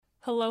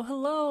Hello,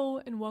 hello,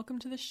 and welcome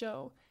to the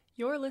show.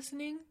 You're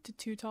listening to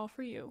Too Tall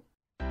for You.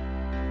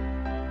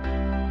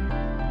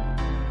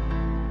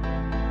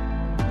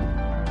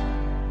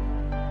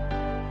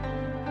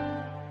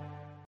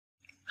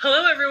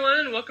 Hello, everyone,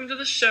 and welcome to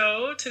the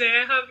show.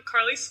 Today I have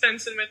Carly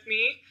Svensson with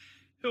me,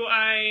 who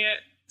I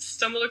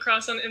stumbled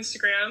across on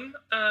Instagram.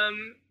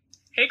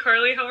 Hey,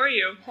 Carly, how are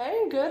you?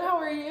 Hey, good. How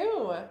are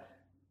you?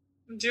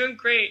 I'm doing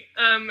great.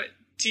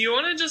 Do you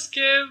want to just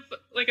give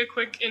a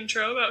quick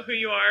intro about who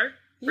you are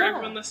for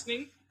everyone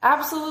listening?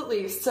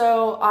 Absolutely.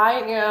 So I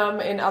am,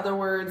 in other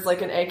words,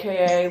 like an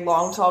AKA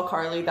Long Tall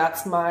Carly.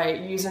 That's my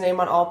username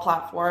on all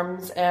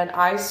platforms. And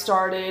I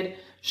started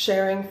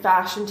sharing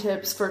fashion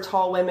tips for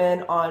tall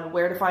women on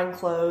where to find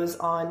clothes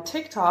on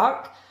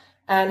TikTok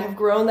and have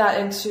grown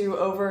that into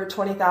over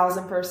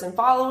 20,000 person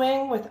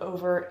following with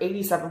over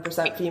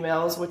 87%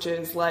 females, which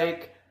is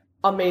like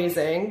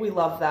amazing. We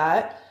love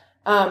that.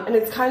 And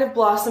it's kind of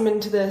blossomed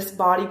into this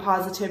body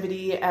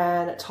positivity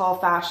and tall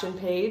fashion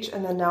page.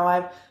 And then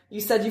now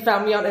you said you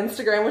found me on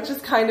Instagram, which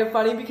is kind of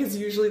funny because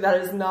usually that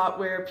is not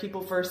where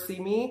people first see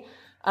me.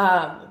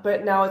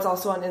 But now it's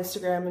also on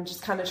Instagram and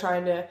just kind of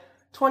trying to,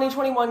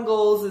 2021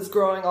 goals is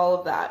growing all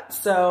of that.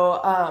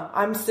 So,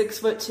 I'm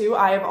 6'2".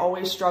 I have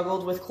always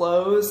struggled with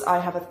clothes. I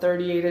have a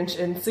 38-inch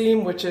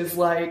inseam, which is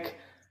like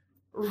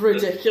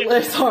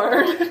ridiculous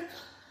hard.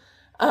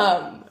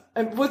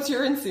 And what's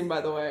your inseam, by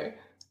the way?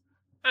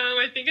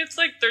 I think it's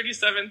like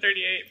 37,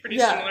 38, pretty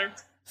similar.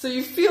 So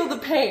you feel the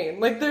pain.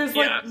 Like there's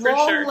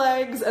long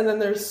legs and then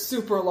there's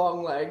super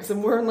long legs,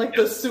 and we're in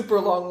the super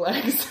long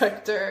leg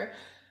sector.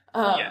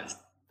 Yes.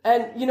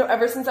 And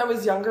ever since I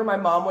was younger, my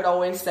mom would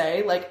always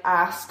say,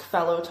 ask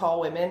fellow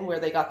tall women where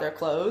they got their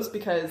clothes,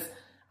 because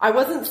I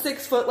wasn't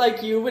 6 foot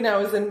like you when I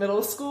was in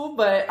middle school,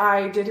 but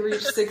I did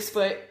reach 6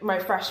 foot my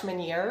freshman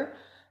year.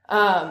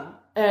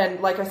 And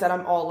like I said,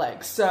 I'm all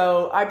legs.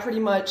 So I pretty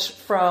much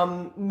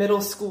from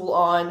middle school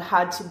on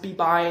had to be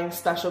buying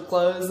special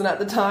clothes. And at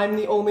the time,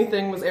 the only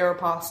thing was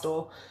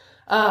Aeropostale.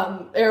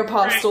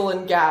 Aeropostale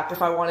and Gap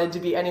if I wanted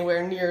to be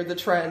anywhere near the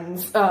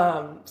trends.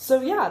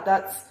 So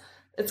yeah,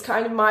 it's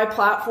kind of my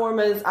platform,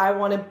 is I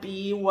want to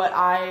be what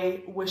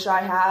I wish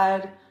I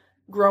had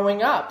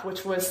growing up,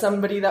 which was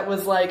somebody that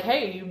was like,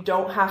 hey, you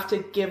don't have to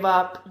give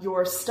up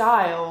your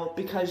style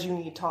because you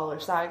need taller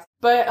size.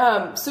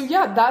 But so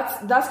yeah,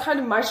 that's kind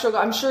of my struggle.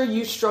 I'm sure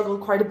you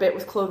struggled quite a bit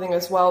with clothing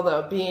as well,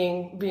 though,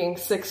 being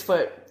 6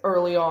 foot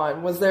early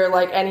on. Was there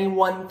any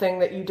one thing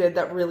that you did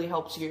that really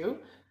helped you?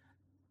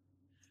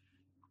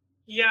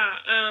 Yeah,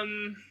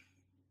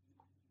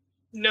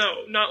 no,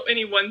 not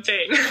any one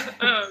thing.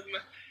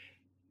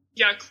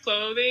 Yeah,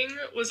 clothing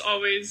was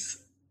always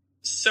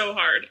so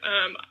hard.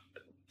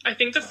 I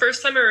think the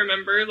first time I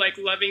remember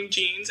loving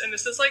jeans, and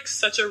this is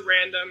such a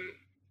random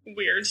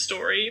weird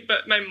story,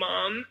 but my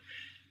mom,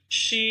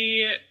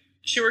 she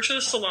works at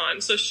a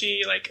salon, so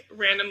she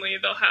randomly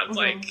they'll have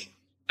I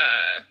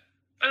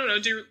don't know,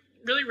 do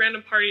really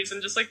random parties,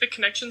 and just the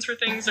connections for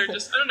things are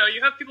just I don't know,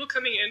 you have people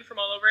coming in from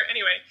all over.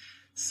 Anyway,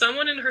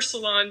 someone in her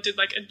salon did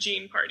a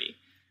jean party.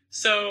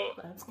 So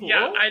that's cool.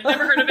 Yeah, I'd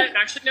never heard of it.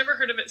 Actually never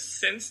heard of it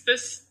since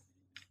this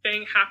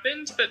thing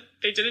happened, but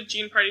they did a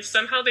jean party.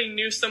 Somehow they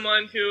knew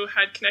someone who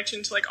had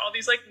connection to all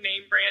these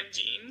name brand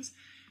jeans,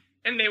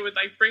 and they would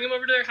bring them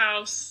over to their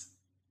house,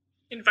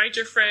 invite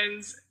your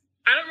friends.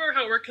 I don't remember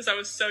how it worked because I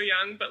was so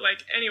young, but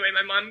anyway,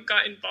 my mom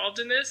got involved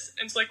in this,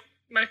 and so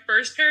my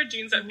first pair of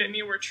jeans that fit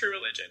me were True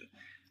Religion.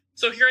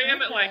 So here I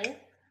am at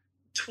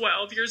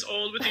 12 years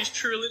old with these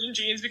True Religion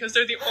jeans because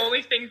they're the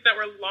only things that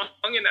were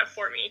long enough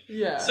for me.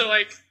 Yeah. So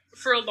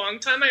for a long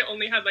time I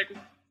only had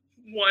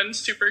one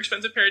super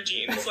expensive pair of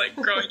jeans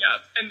growing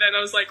up, and then I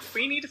was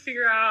we need to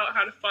figure out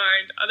how to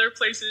find other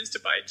places to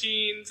buy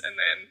jeans, and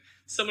then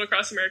stumbled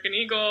across American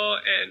Eagle,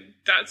 and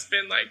that's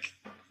been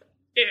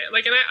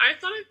it. And I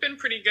thought I've been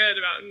pretty good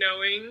about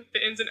knowing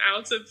the ins and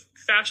outs of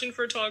fashion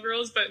for tall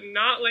girls, but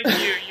not like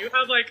you. You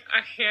have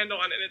a handle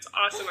on it, and it's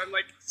awesome. I'm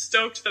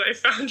stoked that I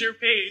found your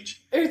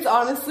page. It's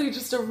honestly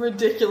just a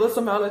ridiculous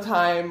amount of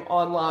time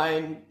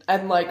online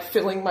and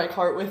filling my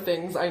cart with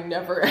things I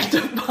never end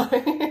up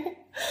buying.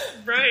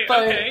 Right,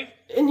 but, okay.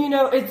 And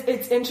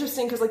it's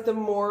interesting because the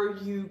more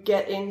you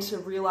get into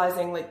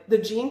realizing the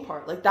jean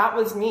part, that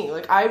was me.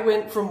 I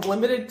went from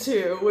Limited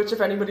 2, which if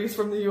anybody's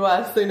from the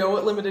US, they know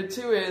what Limited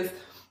 2 is.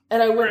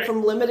 And I went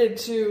from Limited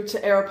 2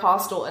 to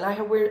Aeropostale, and I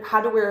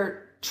had to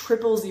wear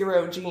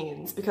 000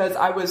 jeans because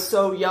I was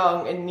so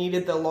young and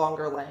needed the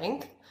longer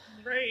length.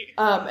 Right.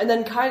 And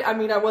then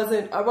I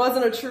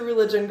wasn't a True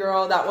Religion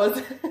girl. That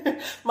was,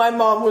 my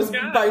mom was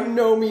by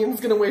no means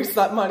going to waste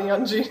that money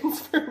on jeans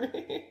for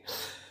me.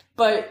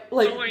 But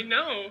oh, I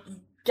know.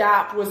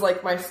 Gap was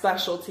my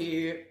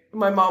specialty.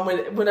 My mom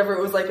would, whenever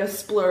it was a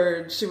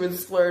splurge, she would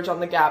splurge on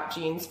the Gap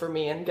jeans for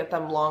me and get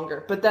them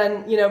longer. But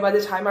then, by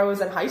the time I was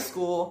in high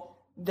school,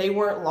 they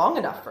weren't long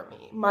enough for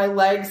me. My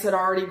legs had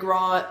already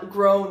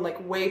grown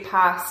way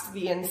past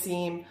the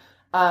inseam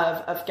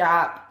of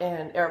Gap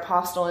and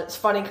Aeropostale. And it's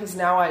funny because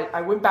now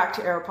I went back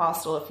to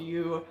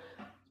Aeropostale.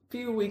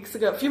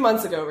 a few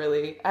months ago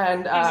really,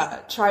 and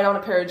tried on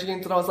a pair of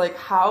jeans, and I was like,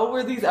 how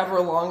were these ever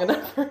long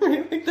enough for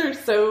me? Like, they're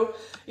so,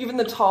 even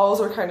the talls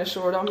are kind of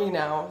short on me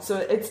now. So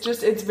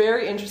it's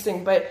very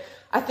interesting, but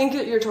I think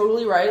that you're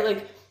totally right.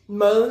 Like,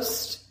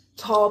 most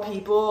tall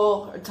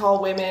people, or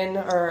tall women,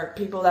 or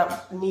people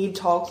that need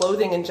tall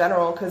clothing in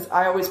general, because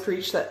I always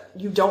preach that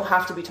you don't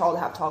have to be tall to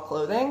have tall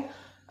clothing.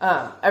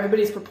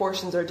 Everybody's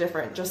proportions are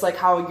different, just like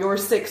how you're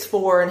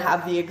 6'4" and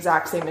have the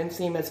exact same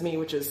inseam as me,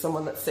 which is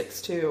someone that's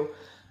 6'2".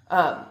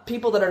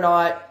 People that are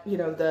not, you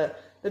know, the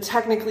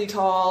technically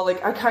tall,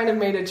 like, I kind of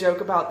made a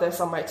joke about this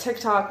on my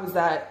TikTok, was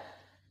that,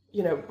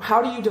 you know,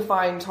 how do you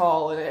define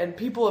tall? And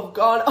people have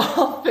gone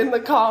off in the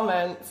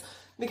comments,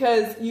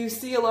 because you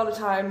see a lot of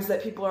times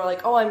that people are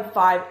like, oh, I'm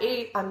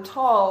 5'8", I'm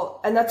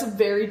tall, and that's a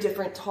very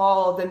different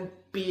tall than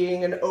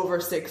being an over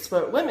 6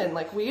 foot woman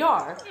like we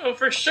are. Oh,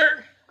 for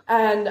sure.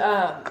 And,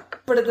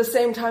 but at the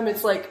same time,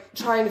 it's like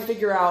trying to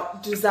figure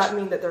out, does that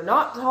mean that they're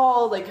not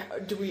tall? Like,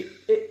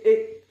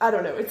 I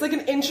don't know. It's like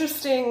an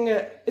interesting,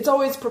 it's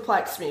always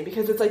perplexed me,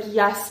 because it's like,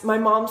 yes, my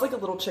mom's like a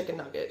little chicken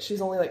nugget.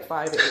 She's only like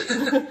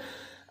 5'8".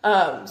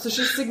 So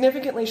she's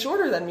significantly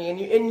shorter than me,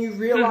 and you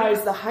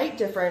realize the height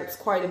difference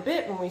quite a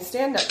bit when we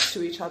stand next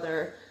to each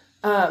other.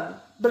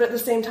 But at the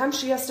same time,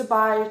 she has to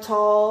buy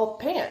tall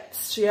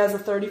pants. She has a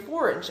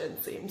 34-inch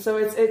inseam. So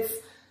it's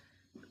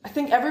I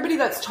think everybody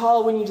that's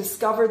tall, when you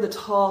discover the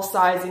tall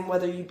sizing,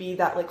 whether you be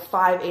that like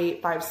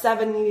 5'8",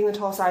 5'7", needing the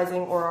tall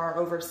sizing, or are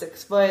over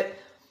 6 foot,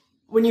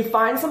 when you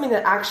find something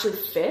that actually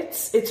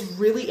fits, it's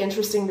really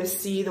interesting to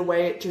see the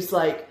way it just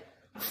like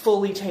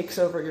fully takes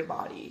over your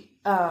body.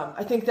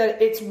 I think that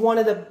it's one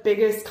of the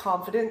biggest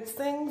confidence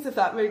things, if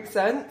that makes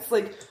sense.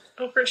 Like,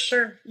 oh, for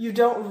sure. You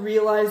don't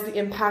realize the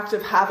impact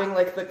of having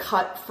like the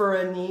cut for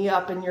a knee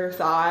up in your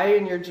thigh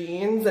in your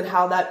jeans, and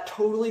how that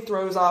totally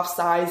throws off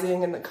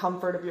sizing and the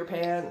comfort of your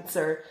pants,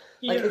 or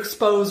like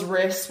exposed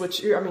wrists,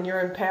 which you're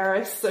in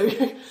Paris, so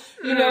you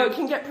know, it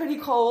can get pretty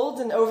cold,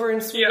 and over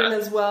in Sweden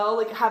as well,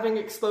 like having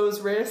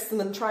exposed wrists and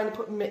then trying to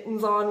put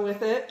mittens on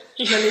with it.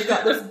 And then you've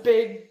got this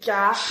big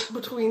gap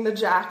between the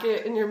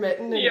jacket and your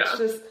mitten, and it's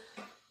just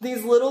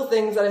these little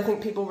things that I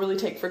think people really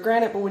take for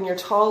granted. But when you're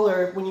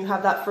taller, when you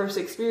have that first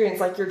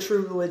experience, like your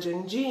True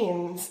Religion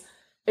jeans,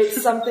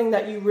 it's something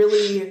that you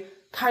really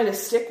kind of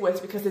stick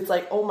with, because it's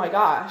like, oh my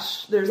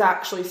gosh, there's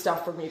actually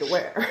stuff for me to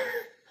wear.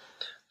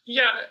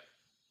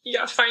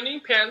 Yeah, finding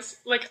pants,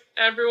 like,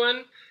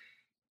 everyone,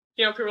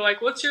 you know, people are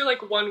like, what's your,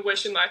 like, one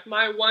wish in life?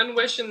 My one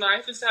wish in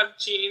life is to have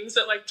jeans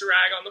that, like,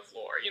 drag on the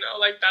floor, you know?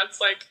 Like,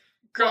 that's, like,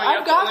 growing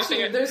up. I've got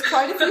you. There's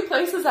quite a few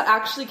places that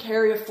actually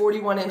carry a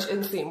 41-inch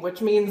inseam,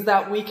 which means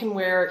that we can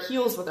wear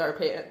heels with our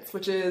pants,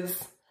 which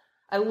is,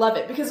 I love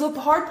it. Because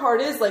the hard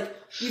part is, like,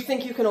 you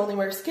think you can only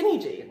wear skinny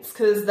jeans,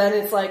 because then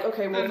it's like,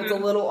 okay, well, if it's a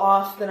little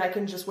off, then I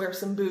can just wear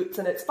some boots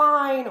and it's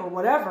fine, or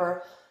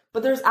whatever.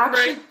 But there's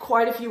actually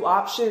quite a few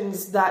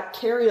options that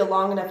carry a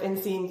long enough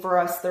inseam for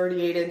us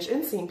 38-inch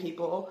inseam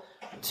people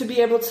to be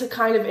able to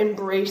kind of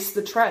embrace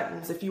the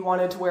trends. If you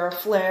wanted to wear a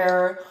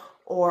flare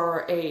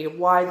or a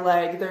wide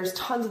leg, there's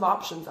tons of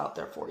options out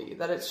there for you.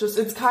 That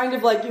it's kind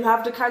of like you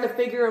have to kind of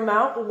figure them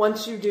out, but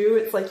once you do,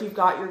 it's like you've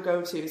got your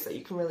go-tos that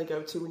you can really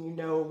go to when you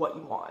know what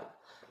you want.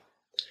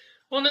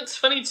 Well, and it's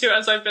funny too,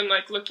 as I've been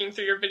like looking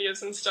through your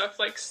videos and stuff,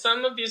 like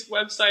some of these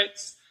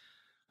websites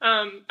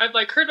I've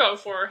like heard about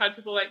before, had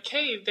people like,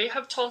 hey, they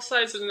have tall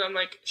sizes, and I'm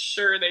like,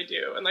 sure they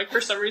do. And like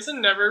for some reason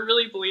never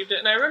really believed it.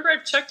 And I remember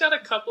I've checked out a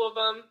couple of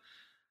them,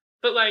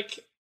 but like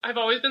I've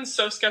always been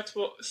so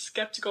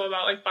skeptical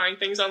about like buying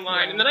things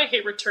online. And then I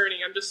hate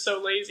returning. I'm just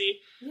so lazy.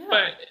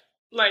 But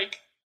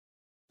like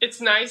it's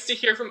nice to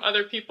hear from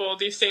other people,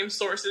 these same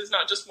sources,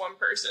 not just one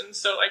person.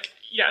 So like,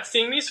 yeah,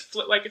 seeing these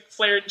like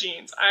flared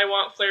jeans, I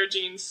want flared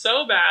jeans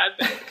so bad,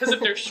 because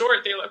if they're short,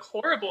 they look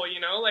horrible, you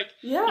know? Like,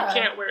 you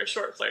can't wear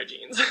short flare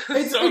jeans.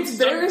 It's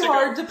very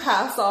hard to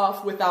pass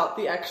off without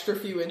the extra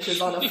few inches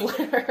on a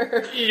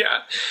flare.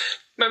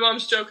 My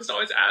mom's joke is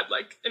always add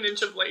like an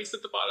inch of lace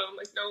at the bottom. I'm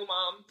like, no,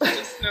 Mom,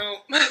 just no.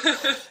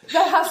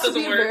 That has to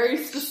be a very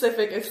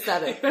specific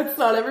aesthetic. That's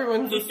not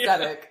everyone's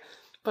aesthetic.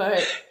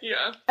 But,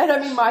 and I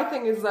mean, my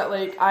thing is that,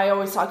 like, I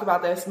always talk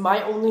about this,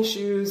 my only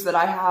shoes that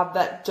I have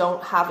that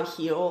don't have a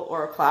heel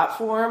or a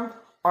platform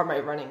are my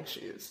running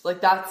shoes. Like,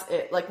 that's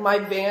it. Like, my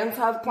Vans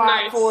have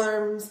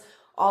platforms,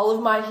 all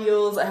of my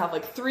heels, I have,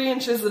 like, 3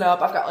 inches and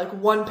up. I've got, like,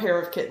 one pair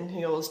of kitten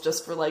heels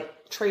just for,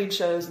 like, trade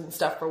shows and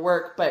stuff for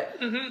work, but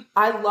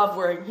I love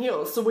wearing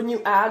heels. So when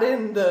you add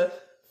in the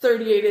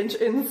 38-inch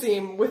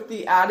inseam with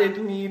the added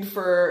need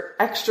for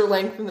extra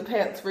length in the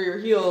pants for your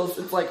heels,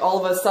 it's like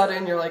all of a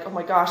sudden you're like, oh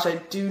my gosh, I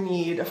do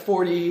need a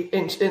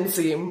 40-inch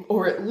inseam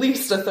or at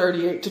least a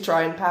 38 to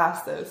try and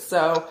pass this.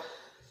 So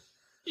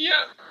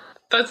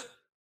that's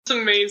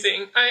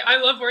amazing. I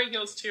love wearing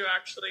heels too,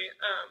 actually.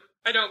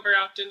 I don't very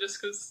often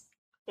just because,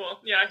 well,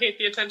 I hate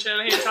the attention,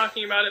 I hate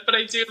talking about it, but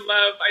I do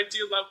love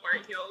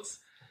wearing heels.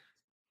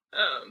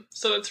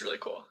 So that's really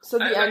cool. So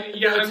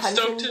the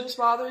attention does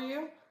bother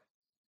you?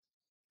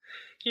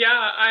 Yeah,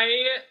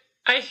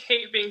 I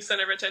hate being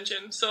center of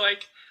attention. So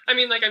like I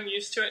mean, like, I'm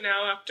used to it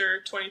now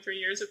after 23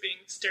 years of being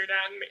stared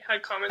at and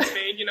had comments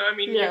made, you know, I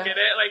mean, Yeah. you get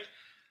it. Like,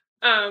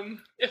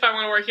 if I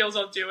want to wear heels,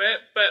 I'll do it.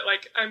 But,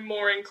 like, I'm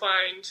more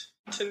inclined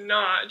to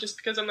not, just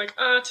because I'm like,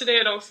 today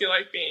I don't feel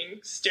like being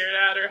stared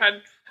at or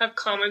have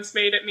comments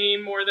made at me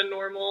more than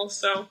normal.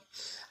 So,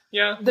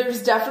 yeah.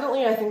 There's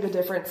definitely, I think, a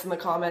difference in the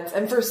comments.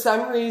 And for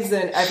some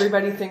reason,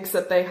 everybody thinks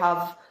that they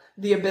have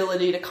the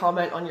ability to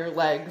comment on your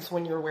legs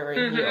when you're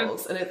wearing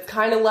heels. And it's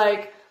kind of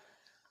like,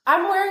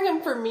 I'm wearing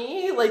them for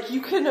me. Like,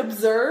 you can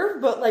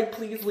observe, but, like,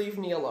 please leave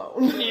me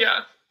alone.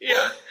 Yeah.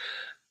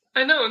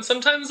 I know. And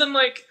sometimes I'm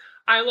like,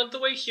 I love the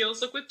way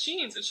heels look with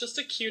jeans. It's just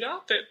a cute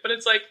outfit. But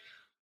it's like,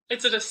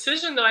 it's a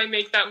decision that I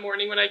make that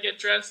morning when I get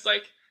dressed.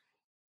 Like,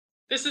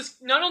 this is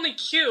not only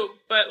cute,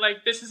 but,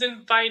 like, this is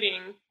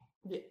inviting.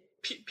 Yeah.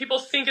 People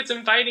think it's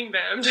inviting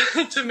them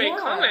to make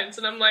comments.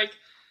 And I'm like,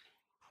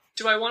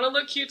 do I want to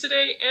look cute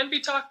today and be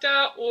talked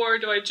at? Or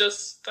do I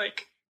just,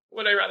 like,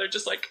 would I rather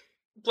just, like,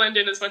 blend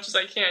in as much as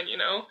I can, you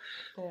know?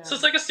 Yeah. So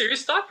it's like a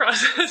serious thought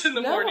process in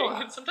the morning.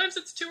 And sometimes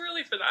it's too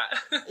early for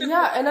that.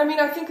 Yeah, and I mean,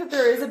 I think that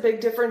there is a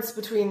big difference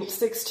between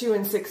 6'2"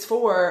 and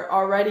 6'4"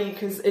 already,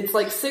 because it's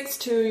like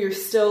 6'2", you're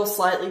still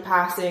slightly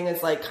passing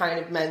as, like, kind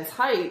of men's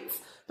heights.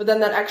 But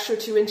then that extra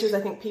 2 inches, I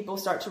think people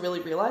start to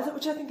really realize it,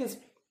 which I think is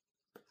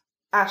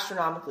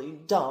astronomically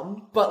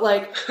dumb, but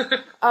like,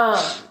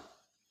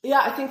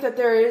 yeah, I think that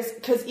there is,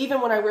 because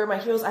even when I wear my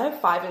heels, I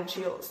have 5-inch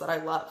heels that I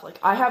love. Like,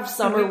 I have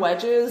summer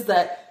wedges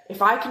that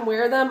if I can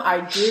wear them, I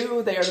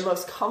do. They are the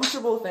most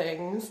comfortable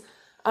things.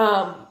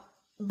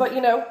 But, you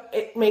know,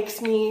 it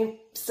makes me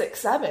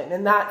 6'7",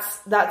 and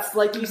that's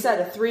like you said,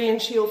 a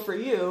 3-inch heel for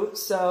you.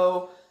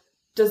 So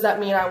does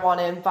that mean I want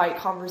to invite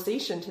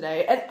conversation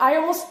today? And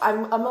I'm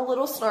a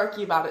little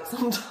snarky about it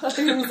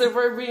sometimes, if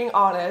we're being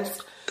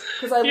honest.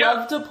 Because I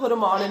love to put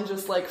them on and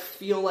just, like,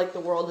 feel like the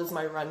world is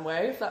my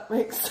runway, if that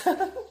makes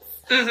sense.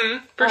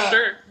 For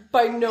sure.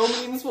 By no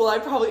means will I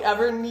probably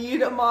ever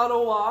need a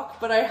model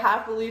walk, but I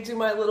happily do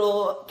my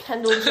little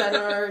Kendall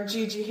Jenner,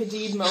 Gigi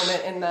Hadid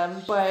moment in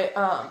them. But,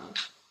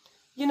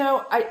 you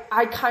know,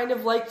 I kind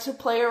of like to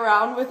play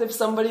around with if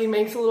somebody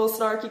makes a little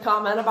snarky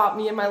comment about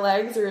me and my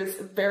legs or is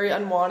very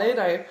unwanted,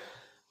 I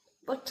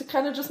like to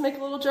kind of just make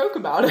a little joke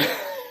about it.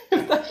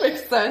 If that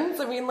makes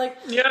sense. I mean, like,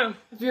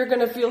 if you're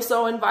going to feel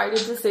so invited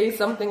to say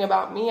something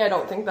about me, I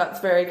don't think that's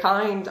very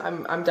kind.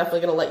 I'm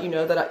definitely going to let you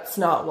know that it's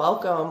not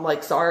welcome.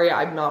 Like, sorry,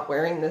 I'm not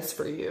wearing this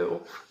for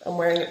you. I'm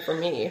wearing it for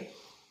me.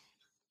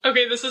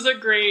 Okay, this is a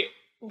great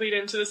lead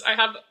into this. I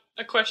have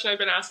a question I've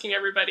been asking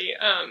everybody.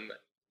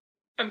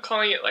 I'm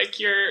calling it, like,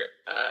 your,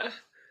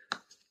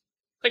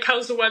 like,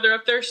 how's the weather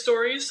up there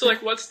stories. So,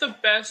 like, what's the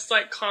best,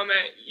 like,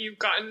 comment you've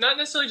gotten? Not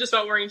necessarily just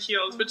about wearing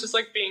heels, but just,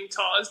 like, being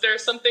tall. Is there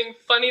something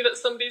funny that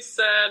somebody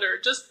said, or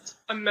just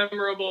a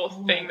memorable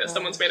thing that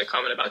someone's made a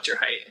comment about your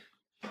height?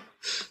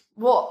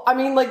 Well, I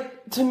mean,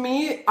 like, to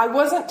me, I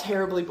wasn't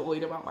terribly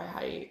bullied about my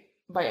height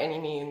by any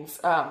means.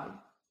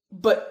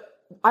 But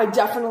I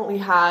definitely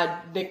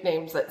had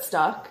nicknames that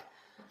stuck.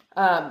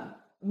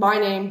 My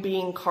name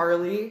being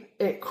Carly,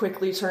 it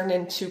quickly turned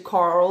into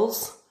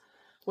Carl's,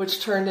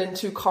 which turned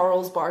into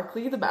Carls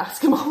Barkley, the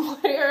basketball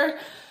player.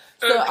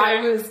 So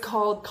I was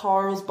called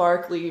Carls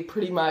Barkley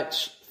pretty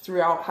much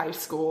throughout high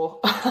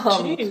school.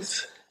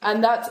 Jeez.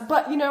 And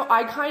but, you know,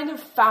 I kind of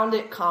found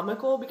it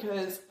comical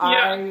because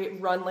I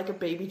run like a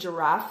baby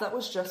giraffe that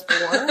was just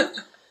born.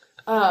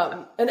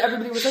 And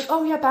everybody was like,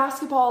 oh yeah,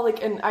 basketball.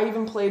 Like, and I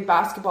even played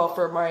basketball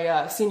for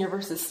my senior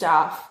versus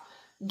staff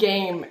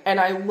game, and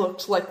I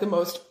looked like the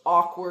most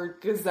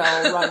awkward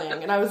gazelle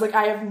running. And I was like,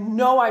 I have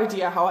no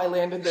idea how I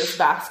landed this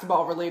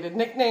basketball related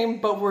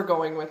nickname, but we're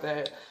going with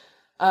it.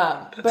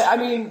 But I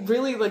mean,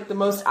 really, like, the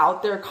most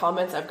out there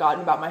comments I've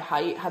gotten about my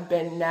height have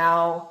been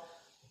now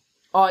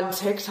on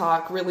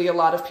TikTok. Really, a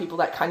lot of people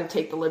that kind of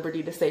take the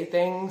liberty to say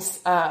things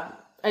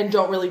and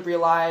don't really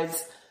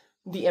realize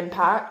the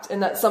impact.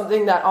 And that's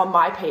something that on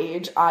my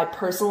page, I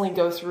personally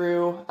go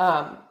through,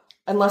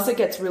 unless it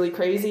gets really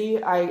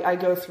crazy, I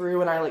go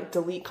through and I, like,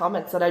 delete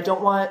comments that I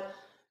don't want.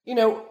 You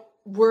know,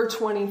 we're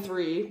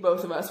 23,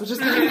 both of us, which is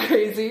kind of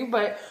crazy,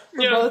 but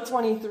we're both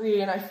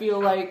 23, and I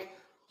feel like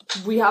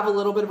we have a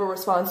little bit of a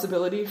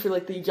responsibility for,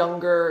 like, the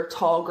younger,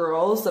 tall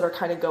girls that are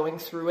kind of going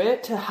through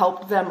it, to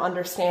help them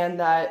understand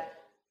that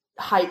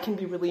height can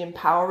be really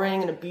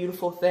empowering and a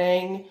beautiful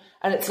thing,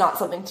 and it's not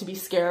something to be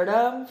scared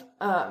of.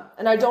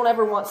 And I don't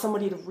ever want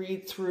somebody to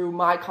read through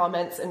my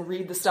comments and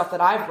read the stuff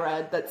that I've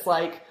read that's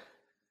like,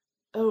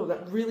 oh,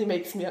 that really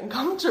makes me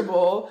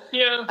uncomfortable.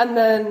 Yeah. And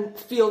then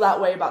feel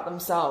that way about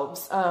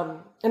themselves.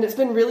 And it's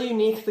been really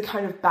unique, the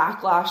kind of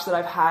backlash that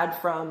I've had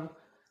from,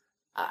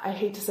 I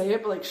hate to say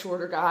it, but, like,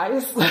 shorter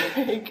guys.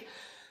 Like,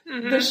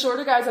 the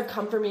shorter guys have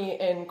come for me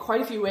in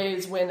quite a few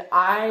ways when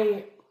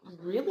I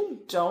really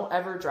don't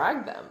ever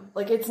drag them.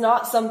 Like, it's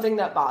not something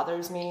that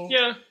bothers me.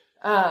 Yeah.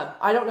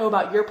 I don't know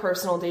about your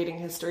personal dating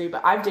history,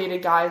 but I've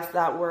dated guys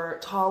that were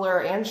taller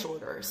and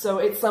shorter. So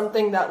it's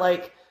something that,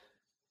 like,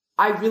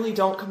 I really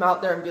don't come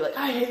out there and be like,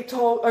 I hate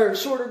tall or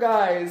shorter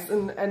guys.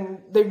 And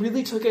they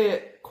really took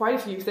it, quite a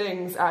few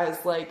things,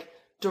 as, like,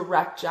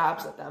 direct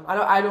jabs at them.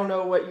 I don't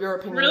know what your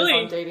opinion is Really?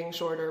 on dating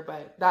shorter,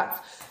 but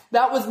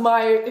that was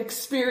my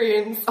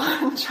experience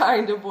on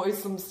trying to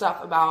voice some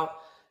stuff about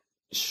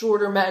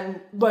shorter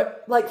men,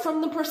 but like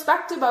from the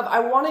perspective of I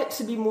want it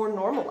to be more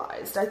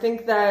normalized. I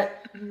think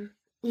that,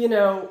 you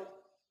know,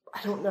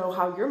 I don't know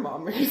how your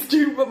mom raised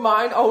you, but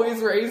mine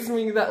always raised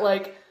me that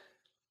like,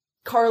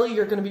 Carly,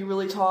 you're going to be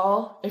really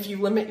tall. If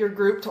you limit your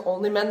group to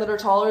only men that are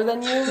taller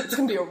than you, it's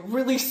going to be a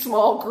really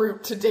small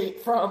group to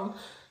date from.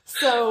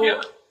 So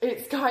Yeah.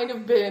 it's kind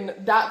of been,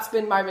 that's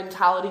been my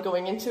mentality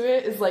going into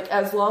it, is like,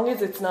 as long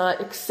as it's not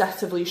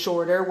excessively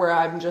shorter where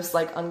I'm just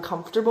like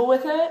uncomfortable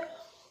with it,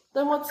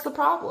 then what's the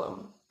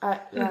problem?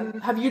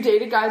 Have you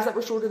dated guys that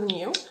were shorter than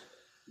you?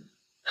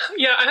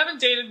 Yeah, I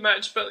haven't dated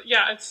much, but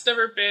yeah, it's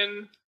never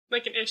been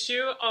like an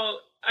issue.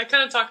 I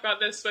kind of talk about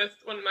this with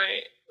on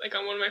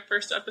one of my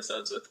first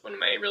episodes with one of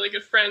my really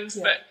good friends,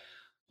 but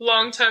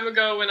long time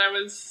ago when I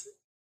was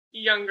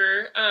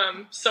younger,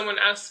 someone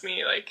asked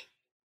me like,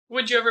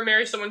 would you ever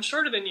marry someone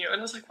shorter than you?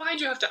 And I was like, why'd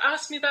you have to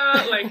ask me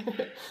that?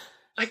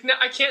 Like no,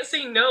 I can't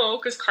say no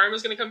because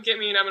karma's going to come get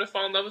me and I'm going to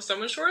fall in love with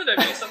someone shorter than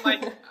me.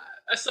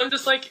 So I'm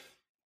just like,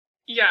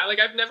 yeah, like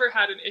I've never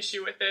had an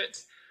issue with it.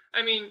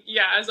 I mean,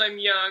 yeah, as I'm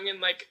young and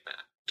like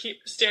keep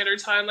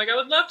standards high, I'm like, I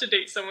would love to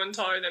date someone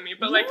taller than me,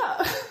 but like,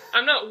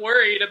 I'm not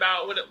worried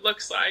about what it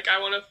looks like. I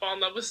want to fall in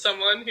love with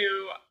someone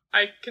who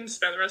I can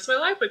spend the rest of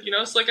my life with, you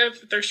know? So like,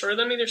 if they're shorter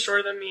than me, they're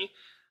shorter than me.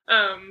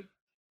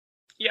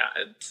 Yeah,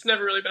 it's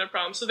never really been a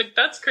problem. So like,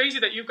 that's crazy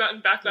that you've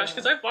gotten backlash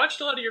because I've watched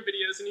a lot of your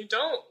videos and you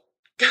don't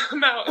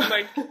come out and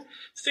like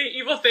say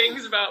evil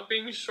things about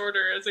being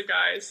shorter as a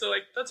guy. So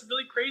like, that's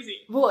really crazy.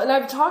 Well, and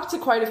I've talked to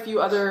quite a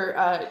few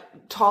other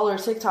taller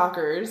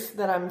TikTokers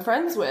that I'm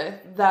friends with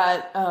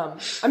that,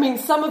 I mean,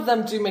 some of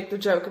them do make the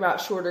joke about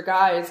shorter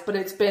guys, but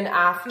it's been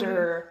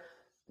after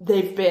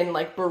they've been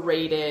like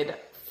berated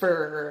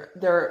for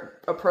their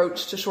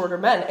approach to shorter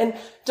men. And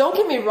don't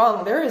get me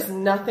wrong, there is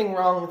nothing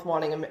wrong with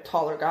wanting a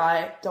taller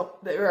guy.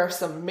 There are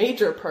some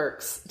major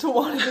perks to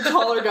wanting a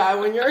taller guy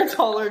when you're a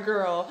taller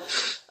girl.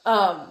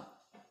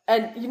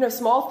 And, you know,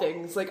 small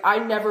things, like I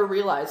never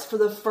realized for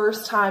the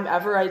first time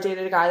ever I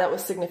dated a guy that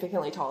was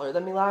significantly taller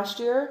than me last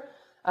year.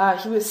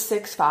 He was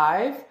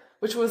 6'5",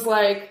 which was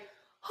like,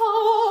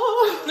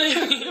 holy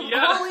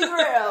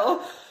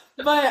grail.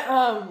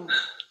 But,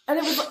 and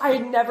it was, I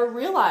had never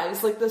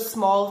realized like the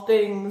small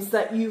things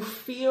that you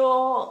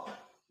feel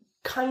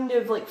kind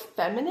of like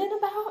feminine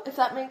about, if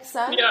that makes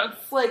sense. Yeah.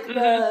 Like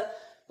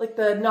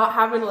the not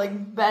having to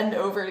like bend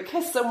over to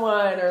kiss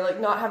someone or like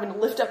not having to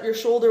lift up your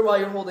shoulder while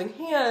you're holding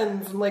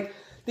hands and like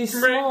these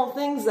small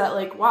things that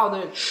like, wow,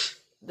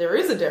 there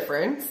is a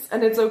difference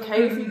and it's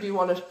okay if you do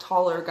want a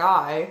taller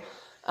guy.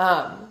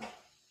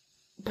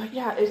 But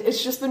yeah,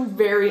 it's just been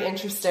very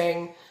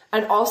interesting.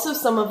 And also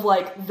some of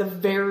like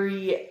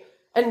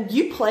and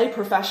you play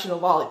professional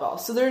volleyball.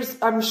 So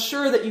I'm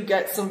sure that you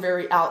get some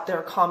very out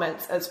there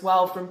comments as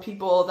well from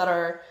people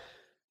that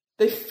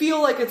they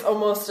feel like it's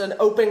almost an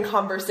open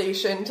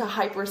conversation to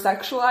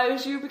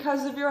hypersexualize you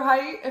because of your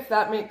height, if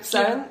that makes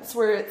sense,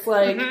 where it's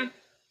like,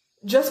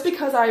 just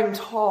because I am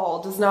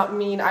tall does not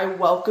mean I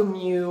welcome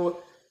you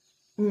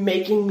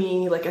making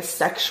me like a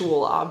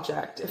sexual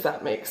object, if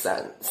that makes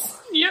sense.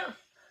 Yeah.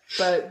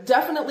 But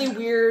definitely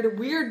weird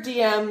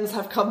DMs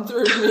have come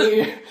through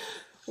me.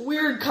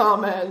 Weird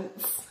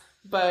comments,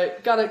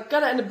 but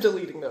gotta end up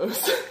deleting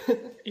those.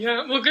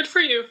 Yeah, well, good for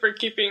you for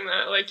keeping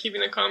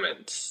the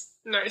comments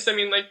nice. I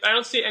mean, like, I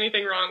don't see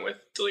anything wrong with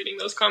deleting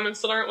those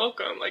comments that aren't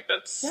welcome. Like,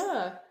 that's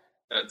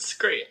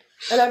great.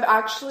 And I've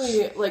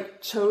actually,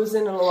 like,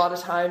 chosen a lot of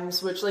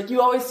times, which, like,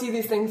 you always see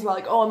these things about,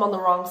 like, oh, I'm on the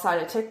wrong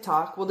side of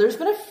TikTok. Well, there's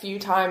been a few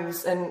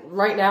times, and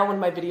right now one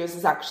of my videos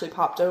has actually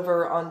popped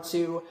over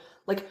onto,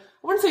 like,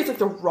 I wouldn't say it's like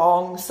the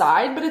wrong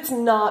side, but it's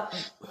not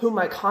who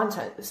my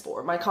content is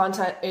for. My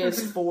content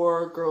is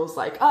for girls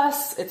like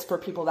us. It's for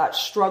people that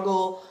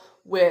struggle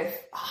with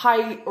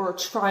height or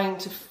trying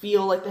to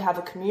feel like they have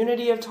a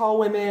community of tall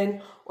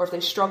women, or if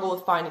they struggle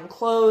with finding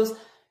clothes.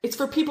 It's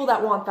for people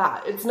that want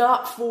that. It's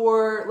not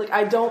for, like,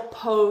 I don't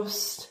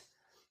post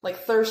like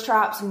thirst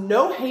traps.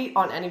 No hate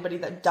on anybody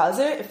that does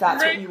it. If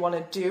that's what you want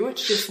to do,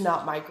 it's just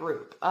not my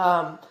group.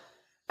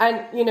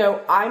 And, you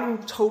know,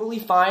 I'm totally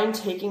fine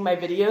taking my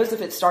videos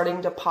if it's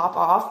starting to pop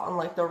off on,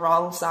 like, the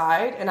wrong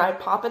side, and I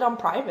pop it on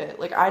private.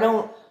 Like, I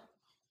don't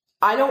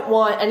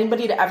want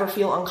anybody to ever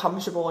feel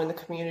uncomfortable in the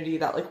community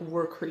that, like,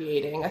 we're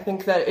creating. I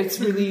think that it's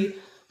really,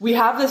 we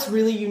have this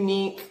really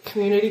unique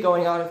community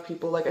going on of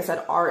people, like I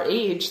said, our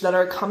age, that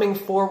are coming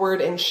forward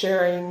and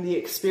sharing the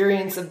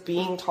experience of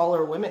being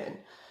taller women.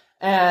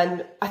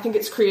 And I think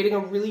it's creating a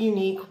really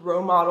unique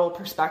role model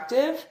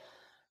perspective.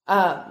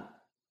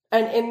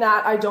 And in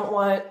that, I don't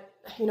want,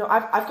 you know,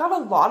 I've got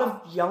a lot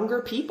of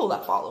younger people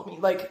that follow me,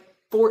 like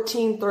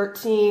 14,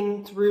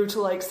 13 through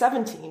to like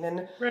 17.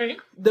 And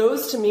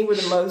those to me were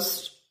the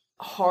most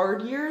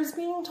hard years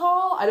being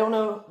tall. I don't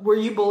know, were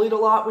you bullied a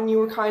lot when you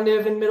were kind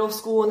of in middle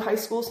school and high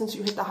school since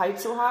you hit the height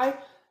so high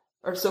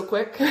or so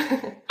quick?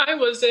 I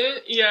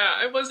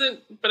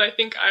wasn't, but I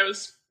think I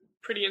was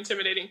pretty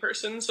intimidating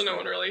person, so no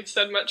one really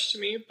said much to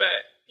me. But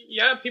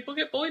yeah, people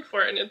get bullied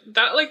for it, and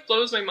that like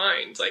blows my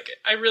mind. Like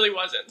I really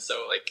wasn't.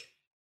 So like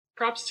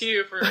props to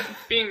you for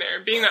being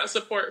there, being that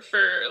support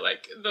for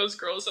like those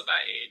girls at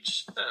that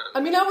age.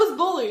 I mean, I was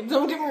bullied,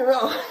 don't get me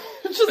wrong.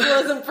 It just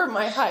wasn't for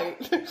my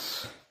height.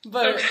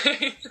 But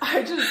okay.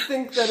 I just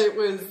think that it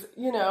was,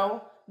 you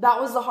know, that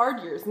was the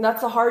hard years. And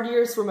that's the hard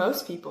years for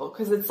most people.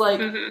 Because it's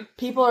like,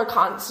 people are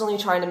constantly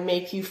trying to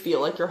make you feel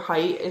like your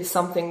height is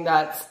something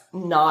that's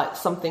not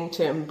something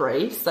to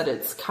embrace, that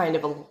it's kind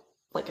of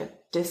like a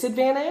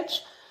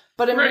disadvantage.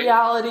 But in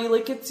reality,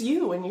 like, it's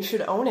you, and you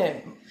should own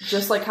it.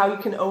 Just like how you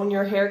can own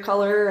your hair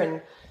color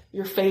and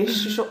your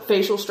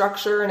facial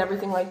structure and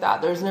everything like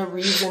that. There's no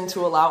reason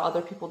to allow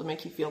other people to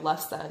make you feel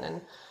less than.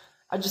 And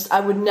I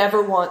would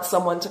never want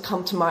someone to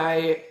come to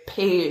my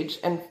page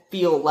and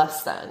feel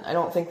less than. I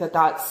don't think that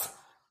that's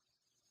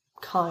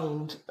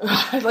kind.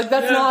 Like,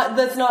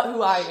 that's not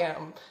who I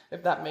am,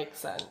 if that makes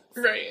sense.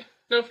 Right.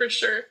 No, for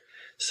sure.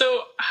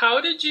 So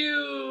how did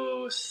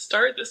you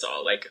start this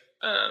all? Like,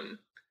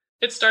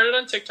 it started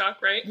on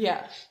TikTok, right?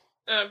 Yeah.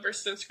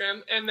 Versus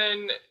Instagram. And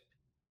then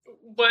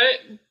what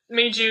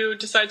made you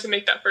decide to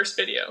make that first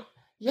video?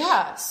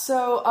 Yeah.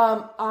 So,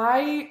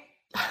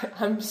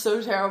 I'm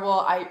so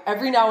terrible.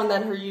 Every now and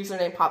then her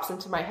username pops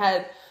into my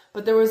head,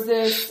 but there was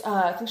this,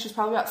 I think she's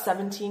probably about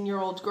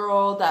 17-year-old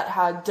girl that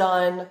had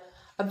done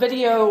a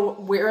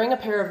video wearing a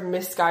pair of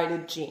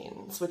Missguided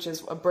jeans, which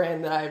is a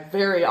brand that I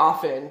very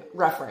often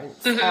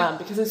reference,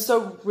 because it's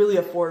so really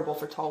affordable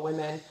for tall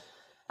women.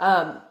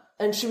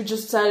 And she would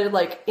just say,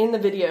 like, in the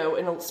video,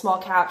 in a small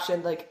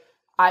caption, like,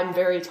 I'm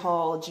very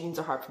tall, jeans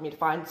are hard for me to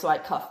find, so I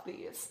cuff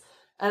these.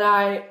 And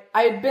I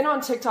had been on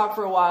TikTok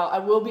for a while. I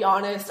will be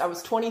honest, I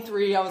was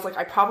 23. I was like,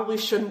 I probably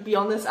shouldn't be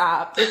on this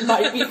app. It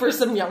might be for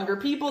some younger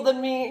people than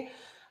me.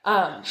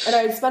 And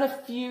I had spent a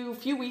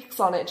few weeks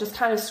on it, just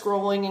kind of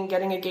scrolling and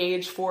getting a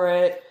gauge for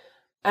it.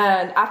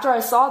 And after I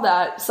saw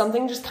that,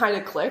 something just kind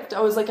of clicked.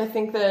 I was like, I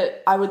think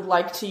that I would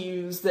like to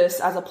use this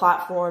as a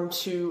platform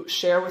to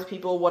share with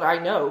people what I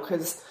know.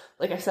 Because,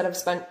 like I said, I've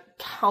spent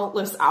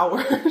countless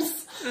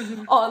hours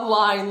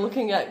online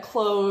looking at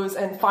clothes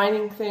and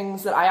finding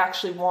things that I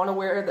actually want to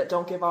wear that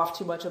don't give off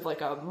too much of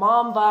like a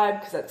mom vibe,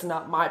 because that's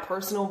not my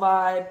personal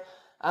vibe.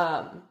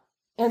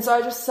 And so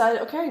I just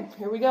said, okay,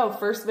 here we go.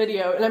 First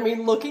video. And I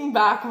mean, looking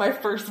back, my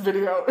first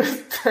video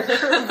is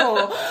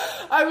terrible.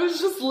 I was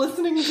just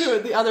listening to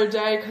it the other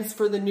day because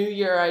for the new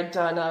year, I'd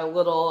done a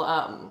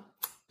little,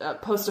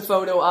 post a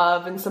photo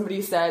of, and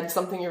somebody said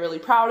something you're really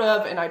proud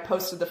of, and I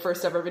posted the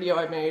first ever video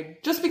I made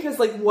just because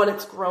like what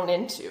it's grown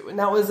into. And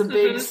that was a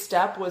big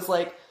step, was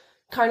like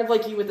kind of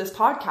like you with this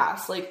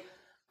podcast. Like,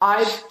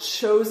 I've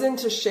chosen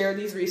to share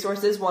these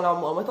resources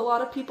one-on-one with a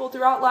lot of people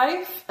throughout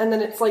life, and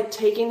then it's like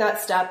taking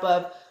that step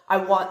of I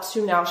want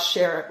to now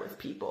share it with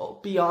people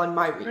beyond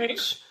my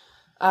reach.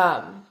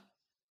 And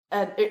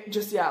it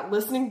just,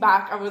 listening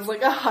back, I was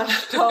like a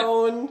hushed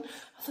tone.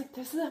 I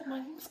was like, my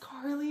name's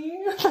Carly.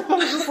 I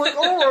was just like,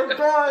 oh my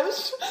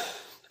gosh.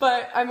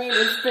 But I mean,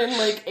 it's been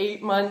like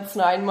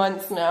 9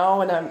 months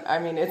now. And I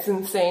mean, it's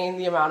insane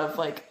the amount of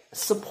like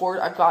support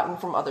I've gotten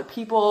from other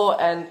people.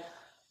 And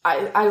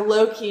I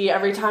low-key,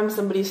 every time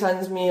somebody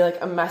sends me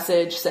like a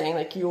message saying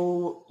like,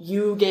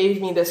 you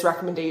gave me this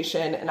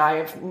recommendation and I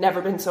have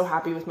never been so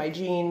happy with my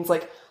jeans,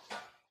 like,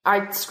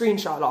 I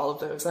screenshot all of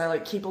those and I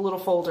like keep a little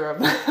folder of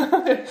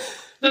them.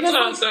 That's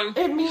awesome. Like,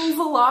 it means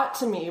a lot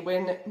to me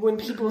when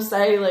people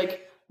say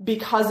like,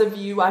 because of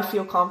you, I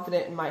feel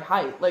confident in my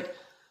height. Like,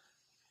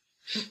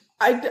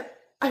 I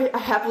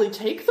happily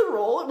take the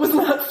role. It was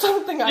not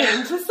something I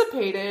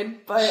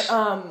anticipated, but,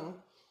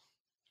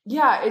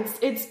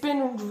 it's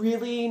been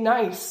really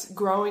nice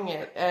growing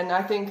it. And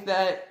I think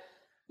that,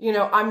 you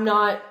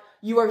know,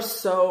 you are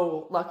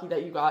so lucky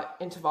that you got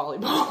into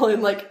volleyball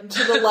and like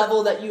to the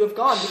level that you have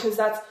gone, because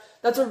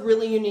that's a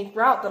really unique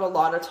route that a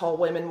lot of tall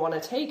women want to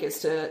take, is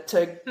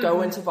to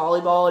go into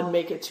volleyball and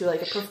make it to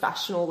like a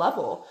professional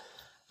level.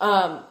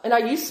 And I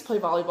used to play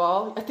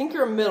volleyball. I think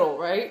you're a middle,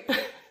 right?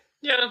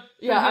 Yeah.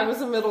 I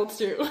was a middle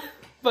too.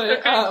 But,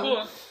 okay,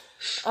 cool.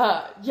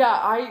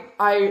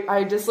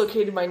 I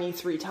dislocated my knee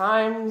 3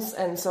 times,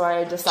 and so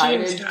I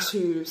decided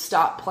to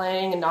stop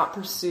playing and not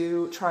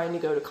pursue trying to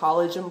go to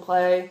college and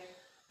play.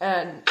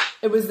 And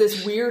it was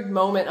this weird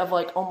moment of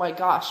like, oh my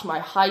gosh, my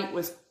height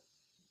was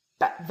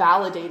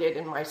validated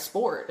in my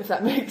sport, if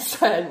that makes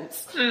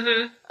sense.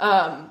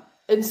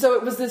 And so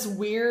it was this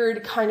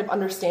weird kind of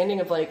understanding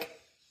of like,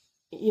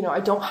 you know, I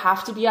don't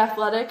have to be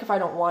athletic if I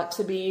don't want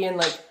to be, and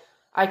like,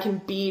 I can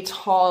be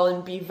tall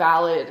and be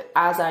valid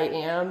as I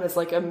am, as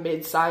like a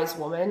mid-sized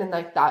woman, and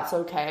like that's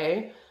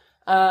okay.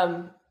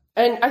 And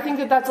I think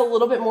that that's a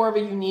little bit more of a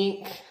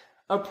unique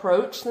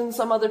approach than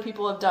some other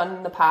people have done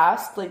in the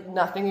past. Like,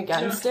 nothing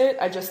against it.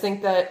 I just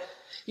think that,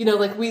 you know,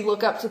 like, we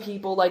look up to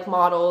people like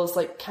models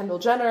like Kendall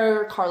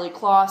Jenner, Karlie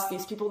Kloss,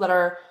 these people that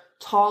are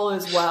tall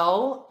as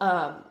well.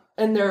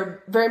 And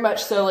they're very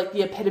much so like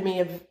the epitome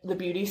of the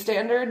beauty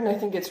standard. And I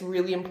think it's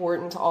really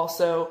important to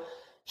also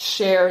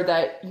share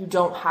that you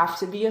don't have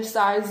to be a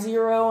size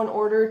 0 in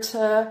order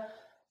to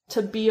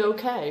to be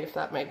okay, if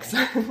that makes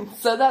sense.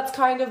 So that's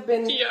kind of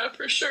been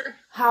for sure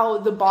how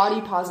the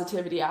body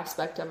positivity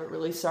aspect of it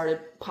really started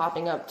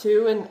popping up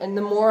too. And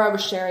the more I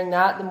was sharing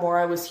that, the more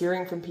I was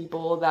hearing from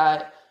people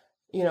that,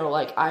 you know,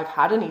 like, I've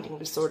had an eating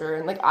disorder,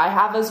 and like I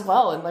have as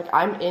well, and like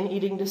I'm in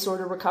eating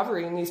disorder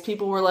recovery, and these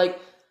people were like,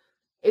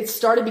 it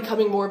started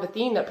becoming more of a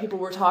theme that people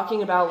were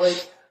talking about,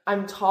 like,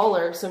 I'm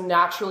taller, so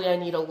naturally I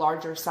need a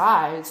larger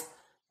size.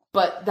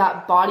 But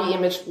that body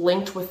image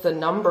linked with the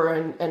number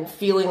and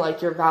feeling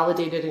like you're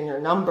validated in your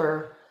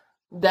number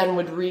then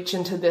would reach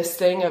into this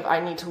thing of, I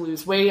need to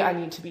lose weight, I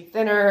need to be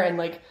thinner, and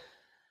like,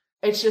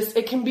 it's just,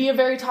 it can be a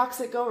very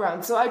toxic go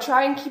around. So I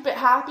try and keep it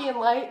happy and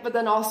light, but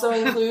then also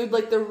include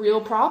like the real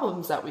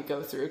problems that we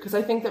go through. Because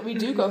I think that we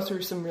do go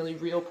through some really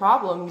real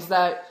problems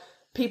that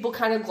people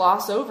kind of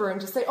gloss over and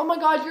just say, oh my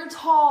God, you're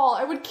tall,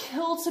 I would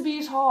kill to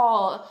be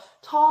tall.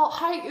 Tall,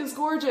 height is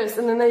gorgeous.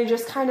 And then they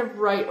just kind of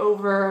write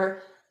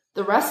over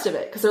the rest of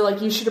it, because they're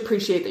like, you should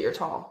appreciate that you're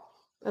tall.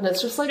 And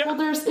it's just like, well,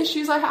 there's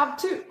issues I have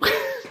too.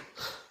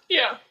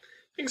 Yeah,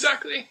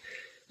 exactly.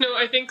 No,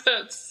 I think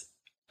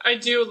I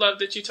do love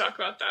that you talk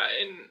about that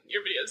in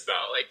your videos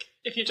about, like,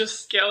 if you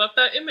just scale up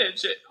that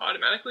image, it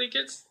automatically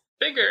gets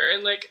bigger.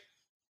 And like,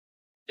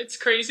 it's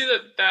crazy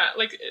that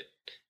like,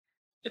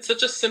 it's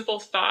such a simple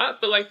thought,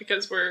 but like,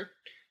 because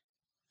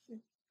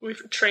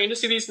we've trained to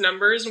see these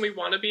numbers and we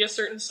want to be a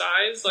certain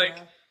size, like,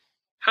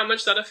 how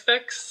much that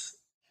affects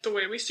the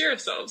way we see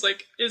ourselves.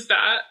 Like, is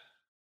that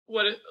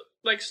what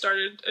like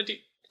started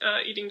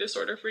a eating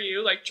disorder for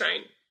you? Like,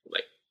 trying,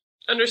 like,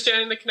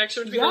 understanding the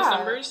connection between those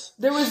numbers?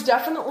 There was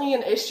definitely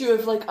an issue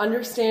of like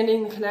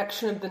understanding the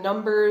connection of the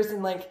numbers,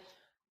 and like,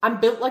 I'm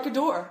built like a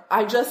door.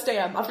 I just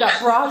am. I've got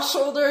broad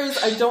shoulders.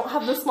 I don't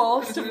have the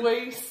smallest of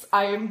waists.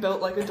 I am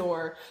built like a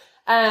door.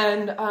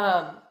 And,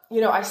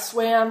 you know, I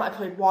swam, I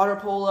played water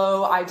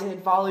polo, I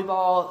did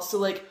volleyball. So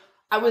like,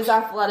 I was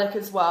athletic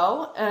as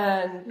well,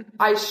 and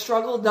I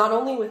struggled not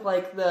only with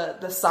like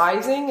the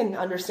sizing and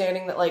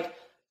understanding that like,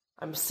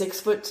 I'm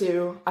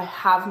 6'2", I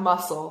have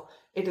muscle.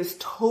 It is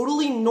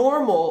totally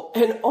normal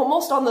and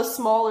almost on the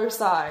smaller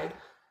side.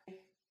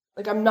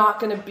 Like, I'm not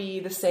going to be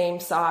the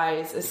same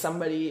size as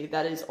somebody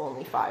that is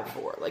only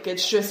 5'4". Like,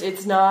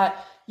 it's not,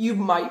 you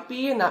might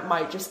be, and that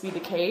might just be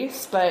the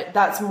case, but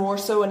that's more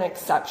so an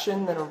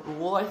exception than a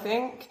rule, I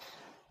think.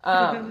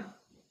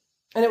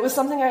 And it was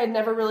something I had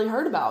never really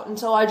heard about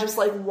until I just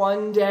like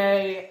one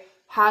day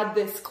had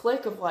this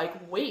click of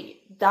like,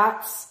 wait,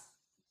 that's,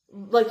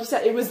 like you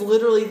said, it was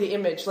literally the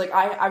image. Like,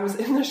 I was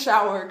in the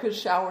shower, because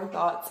shower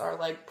thoughts are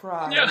like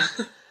prime. Yeah.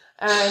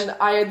 And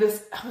I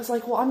was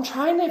like, well, I'm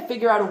trying to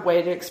figure out a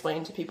way to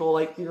explain to people,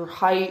 like, your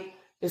height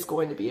is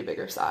going to be a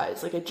bigger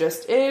size. Like, it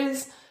just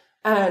is.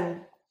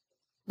 And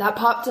that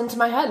popped into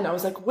my head, and I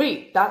was like,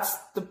 wait, that's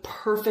the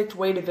perfect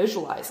way to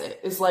visualize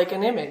it, is like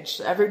an image.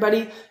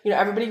 Everybody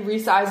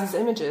resizes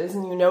images,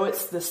 and you know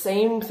it's the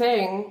same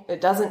thing.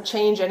 It doesn't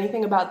change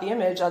anything about the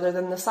image other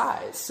than the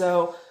size.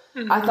 So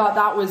I thought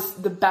that was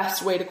the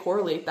best way to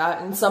correlate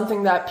that, and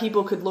something that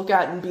people could look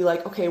at and be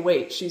like, okay,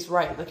 wait, she's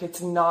right. Like,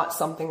 it's not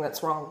something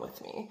that's wrong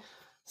with me.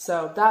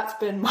 So that's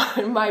been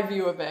my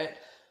view of it.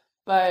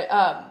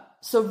 But,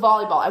 so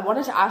volleyball, I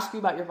wanted to ask you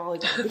about your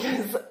volleyball,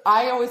 because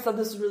I always thought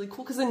this was really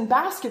cool, because in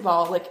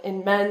basketball, like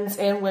in men's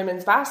and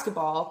women's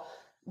basketball,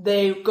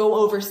 they go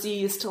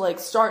overseas to like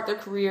start their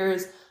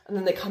careers, and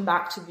then they come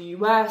back to the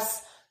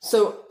US.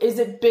 So has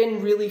it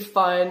been really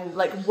fun?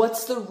 Like,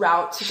 what's the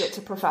route to get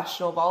to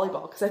professional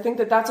volleyball? Because I think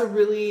that's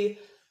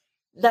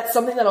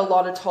something that a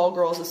lot of tall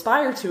girls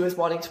aspire to, is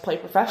wanting to play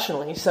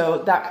professionally.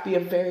 So that could be a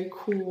very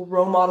cool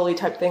role model-y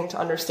type thing to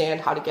understand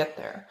how to get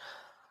there.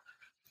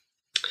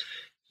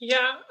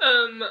 Yeah,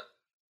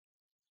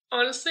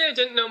 honestly, I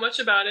didn't know much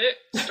about it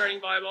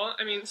starting volleyball.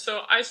 I mean,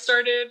 so I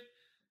started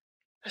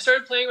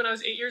playing when I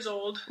was 8 years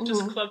old,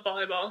 just club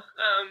volleyball.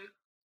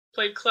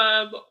 Played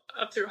club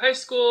up through high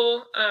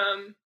school.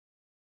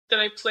 Then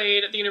I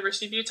played at the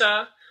University of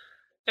Utah,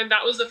 and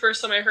that was the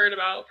first time I heard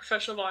about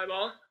professional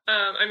volleyball.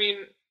 I mean,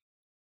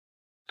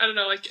 I don't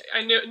know, like,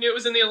 I knew it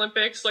was in the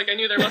Olympics. Like, I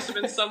knew there must have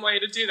been some way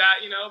to do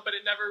that, you know, but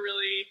it never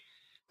really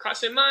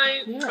crossed my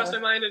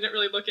mind. I didn't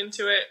really look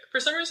into it.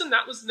 For some reason,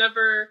 that was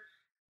never,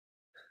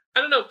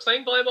 I don't know,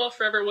 playing volleyball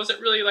forever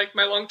wasn't really like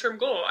my long-term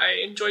goal.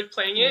 I enjoyed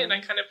playing it, and I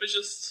kind of was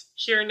just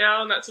here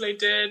now, and that's what I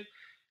did.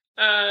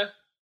 I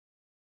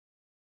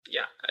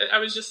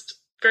was just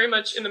very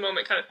much in the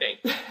moment kind of thing.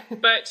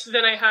 But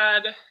then I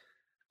had,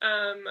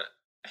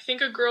 I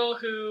think, a girl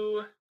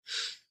who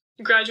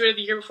graduated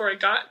the year before I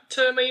got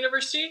to my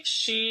university.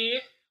 She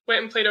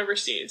went and played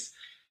overseas.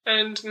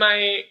 And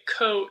my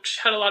coach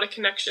had a lot of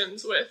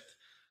connections with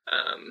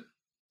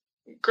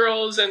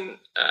girls and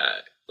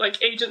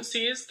like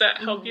agencies that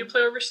help you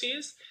play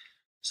overseas.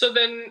 So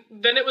then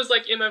it was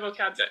like in my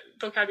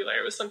vocabulary.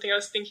 It was something I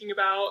was thinking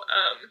about.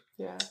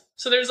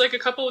 So there's like a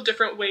couple of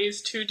different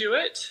ways to do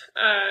it.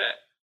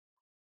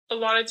 A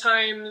lot of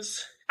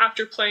times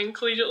after playing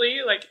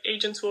collegiately, like,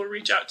 agents will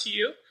reach out to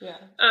you.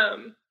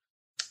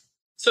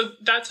 So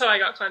that's how I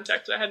got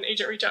contacted. I had an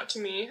agent reach out to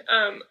me.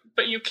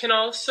 But you can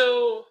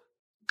also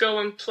go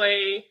and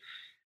play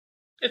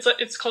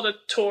it's called a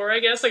tour, I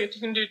guess. Like,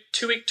 you can do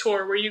 2-week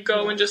tour where you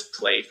go and just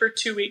play for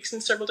 2 weeks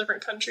in several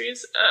different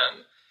countries.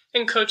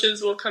 And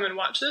coaches will come and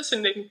watch this,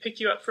 and they can pick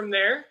you up from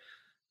there.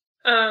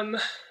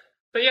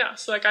 But yeah,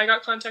 so like I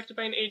got contacted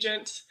by an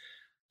agent.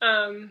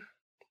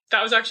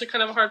 That was actually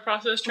kind of a hard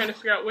process, trying to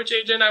figure out which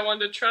agent I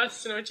wanted to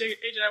trust and which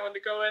agent I wanted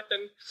to go with.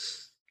 And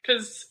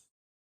because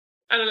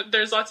I don't know,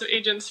 there's lots of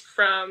agents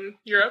from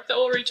Europe that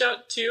will reach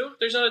out too.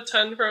 There's not a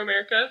ton from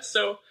America,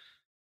 so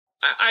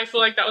I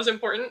feel like that was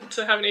important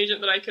to have an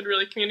agent that I could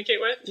really communicate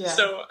with. Yeah.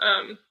 So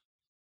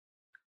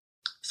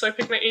I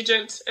picked my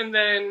agent, and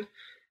then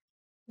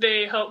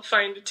they help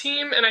find a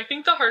team. And I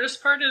think the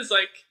hardest part is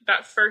like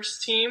that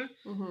first team,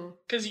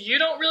 because you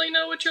don't really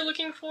know what you're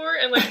looking for,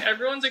 and like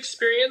everyone's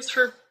experience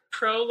for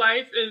pro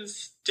life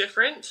is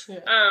different.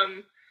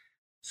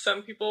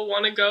 Some people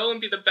want to go and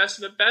be the best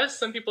of the best.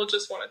 Some people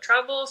just want to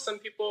travel. Some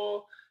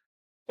people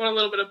want a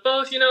little bit of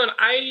both, and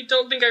I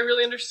don't think I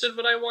really understood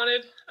what I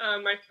wanted.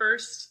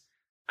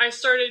 I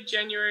started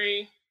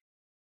January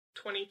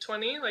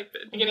 2020, like the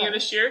beginning of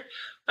this year.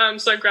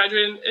 So I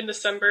graduated in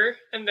December,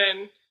 and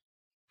then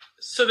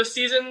so the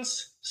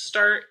seasons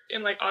start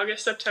in like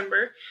August,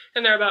 September,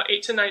 and they're about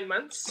 8 to 9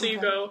 months. So you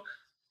go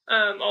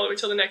all the way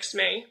till the next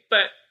May.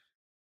 But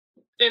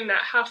in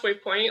that halfway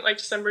point, like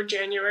December,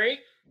 January,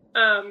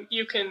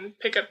 you can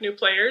pick up new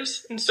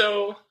players. And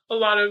so a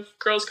lot of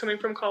girls coming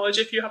from college,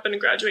 if you happen to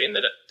graduate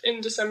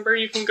in December,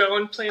 you can go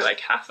and play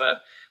like half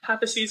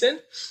a season.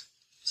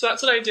 So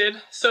that's what I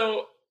did.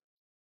 So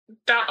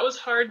that was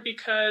hard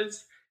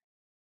because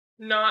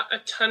not a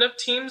ton of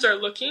teams are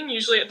looking.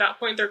 Usually at that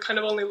point, they're kind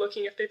of only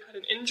looking if they've had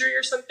an injury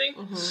or something.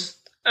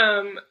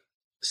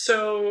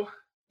 So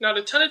not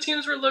a ton of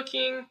teams were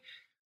looking.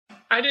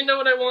 I didn't know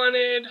what I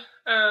wanted,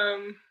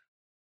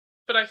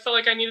 but I felt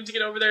like I needed to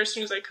get over there as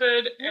soon as I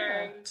could,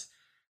 and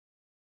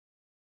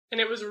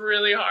it was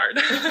really hard.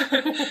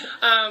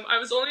 I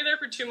was only there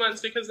for 2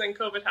 months because then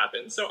COVID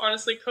happened. So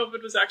honestly,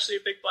 COVID was actually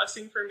a big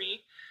blessing for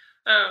me.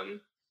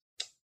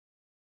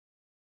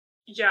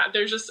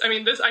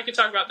 I could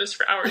talk about this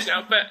for hours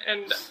now,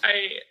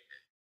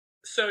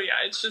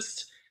 it's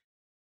just,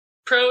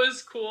 pro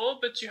is cool,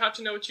 but you have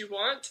to know what you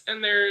want.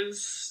 And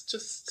there's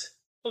just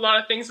a lot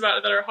of things about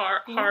it that are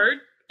hard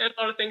and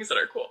a lot of things that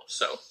are cool.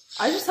 So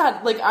I just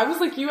had, I was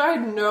like you, I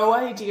had no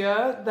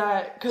idea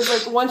that,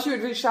 because once you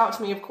had reached out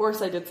to me, of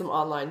course I did some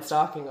online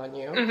stalking on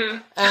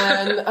you.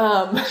 And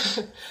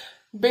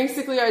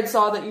basically I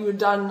saw that you had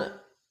done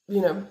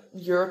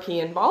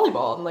European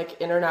volleyball and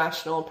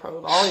international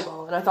pro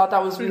volleyball. And I thought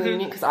that was really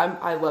neat because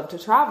I love to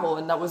travel,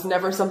 and that was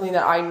never something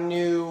that I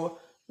knew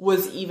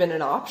was even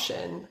an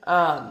option.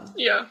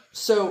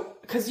 So,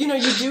 because,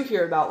 you do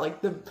hear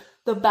about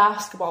the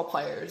basketball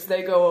players,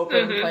 they go over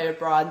and play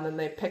abroad and then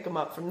they pick them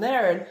up from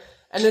there.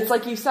 And it's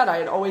like you said, I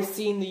had always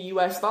seen the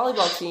U.S.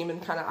 volleyball team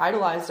and kind of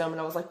idolized them. And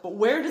I was like, but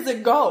where does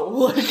it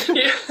go?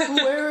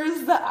 Where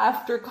is the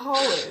after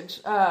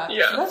college? So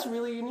that's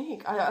really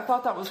unique. I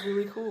thought that was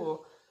really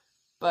cool.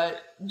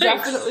 But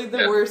definitely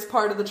the worst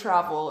part of the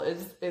travel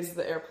is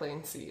the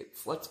airplane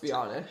seats. Let's be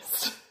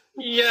honest.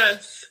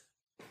 Yes,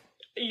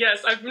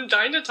 I've been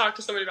dying to talk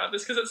to somebody about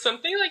this because it's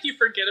something you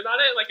forget about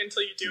it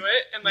until you do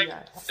it, and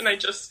and I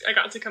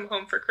got to come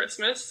home for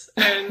Christmas,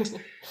 and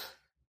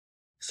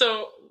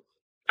so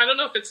I don't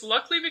know if it's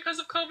luckily because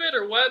of COVID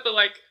or what, but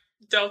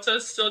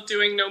Delta's still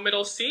doing no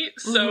middle seat,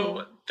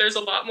 so there's a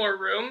lot more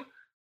room.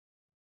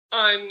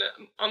 On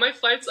my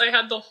flights, I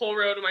had the whole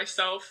row to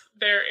myself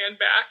there and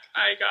back.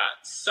 I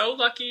got so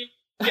lucky.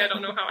 I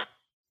don't know how it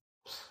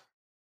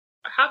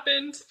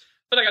happened,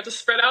 but I got to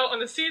spread out on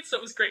the seats, so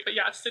it was great. But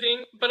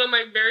sitting. But on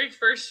my very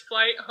first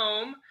flight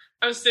home,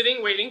 I was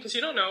sitting waiting because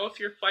you don't know if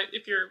your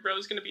row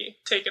is going to be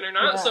taken or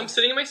not. Yeah. So I'm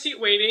sitting in my seat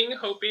waiting,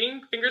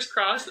 hoping, fingers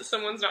crossed, that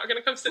someone's not going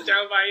to come sit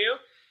down by you.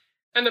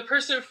 And the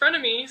person in front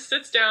of me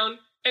sits down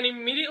and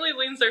immediately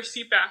leans their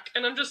seat back,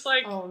 and I'm just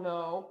like, oh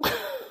no.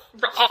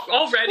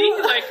 Already?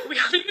 We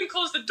haven't even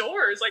closed the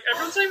doors.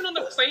 Everyone's not even on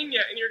the plane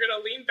yet, and you're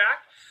gonna lean back?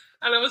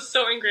 And I was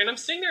so angry, and I'm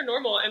sitting there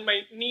normal, and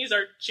my knees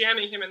are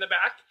jamming him in the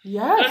back.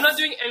 Yes. And I'm not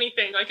doing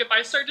anything. If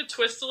I start to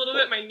twist a little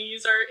bit, my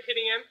knees are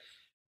hitting him.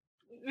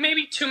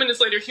 Maybe 2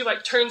 minutes later, he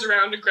turns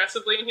around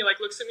aggressively, and he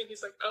looks at me, and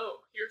he's like, oh,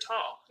 you're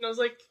tall. And I was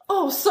like,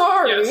 oh,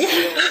 sorry.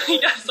 Yes,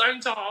 yes, I'm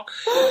tall.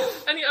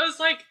 And I was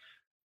like,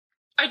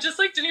 I just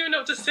didn't even know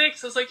what to say,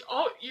 because I was like,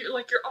 oh, you're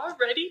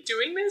already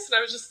doing this? And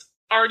I was just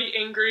already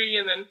angry,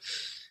 and then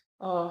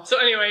so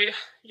anyway,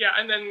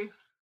 and then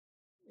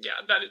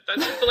that's it.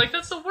 But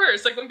that's the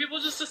worst. When people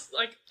just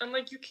I'm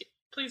like, you can't,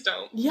 please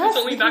don't. Yes, please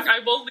don't lean back. I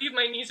will leave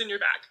my knees in your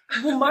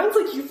back. Well, mine's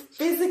you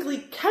physically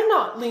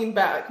cannot lean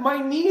back. My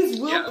knees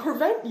will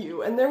prevent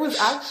you. And there was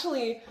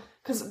actually,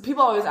 because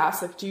people always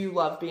ask do you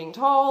love being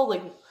tall?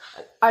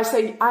 I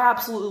say I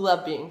absolutely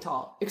love being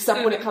tall,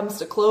 except when it comes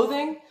to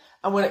clothing.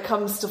 And when it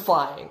comes to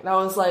flying. And I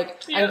was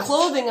and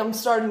clothing, I'm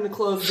starting to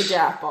close the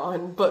gap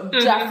on, but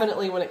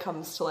definitely when it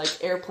comes to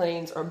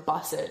airplanes or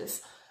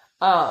buses.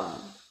 And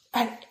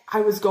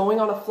I was going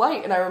on a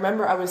flight, and I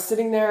remember I was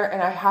sitting there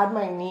and I had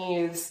my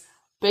knees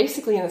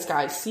basically in this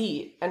guy's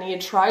seat, and he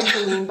had tried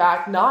to lean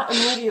back, not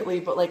immediately,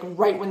 but like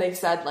right when they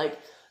said like,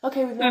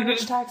 okay, we've now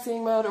reached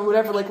taxiing mode or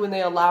whatever, like when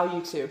they allow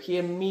you to, he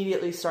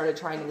immediately started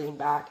trying to lean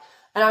back.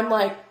 And I'm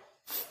like,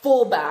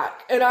 full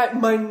back.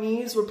 And my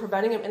knees were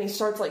preventing him, and he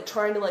starts like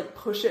trying to like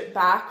push it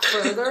back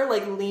further,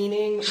 like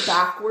leaning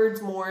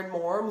backwards more and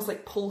more. It was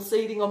like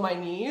pulsating on my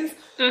knees.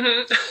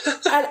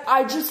 Mm-hmm. And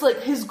I just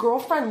like, his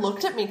girlfriend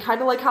looked at me,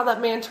 kind of like how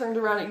that man turned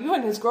around at you,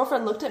 and his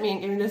girlfriend looked at me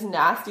and gave me this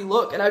nasty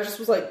look, and I just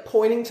was like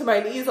pointing to my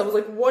knees. I was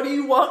like, what do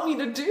you want me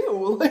to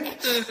do? Like,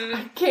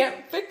 I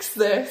can't fix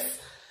this.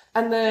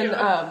 And then,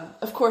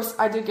 of course,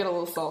 I did get a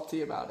little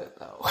salty about it,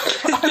 though.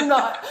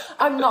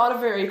 I'm not a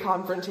very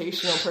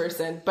confrontational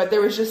person, but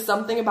there was just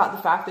something about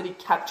the fact that he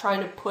kept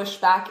trying to push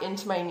back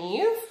into my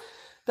knees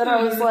that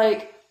I was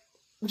like,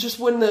 just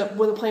when the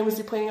plane was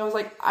deplaning, I was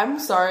like, I'm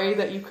sorry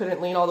that you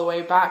couldn't lean all the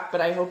way back,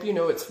 but I hope you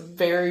know it's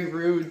very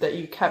rude that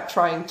you kept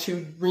trying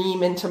to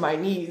ream into my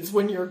knees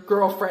when your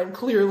girlfriend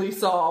clearly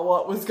saw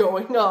what was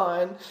going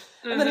on.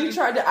 And then he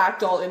tried to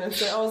act all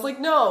innocent. I was like,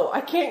 no, I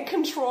can't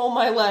control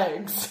my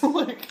legs.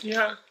 Like,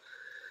 yeah.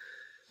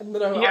 And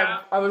then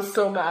I was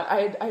so mad.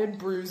 I had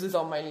bruises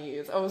on my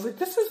knees. I was like,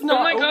 this is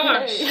not okay. Oh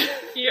my gosh.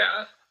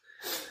 Yeah.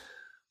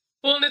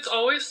 Well, and it's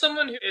always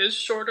someone who is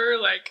shorter,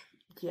 like...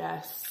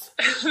 Yes.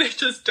 They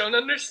just don't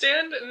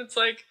understand. And it's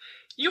like,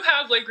 you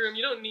have leg room.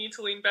 You don't need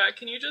to lean back.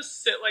 Can you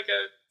just sit like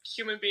a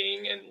human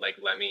being and, like,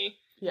 let me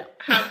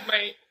have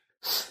my...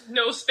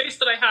 no space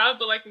that I have,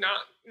 but like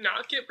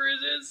not get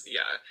bruises.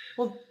 Yeah.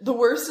 Well, the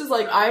worst is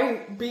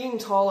like being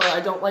taller, I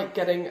don't like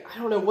getting, I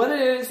don't know what it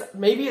is.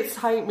 Maybe it's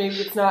height, maybe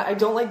it's not. I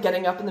don't like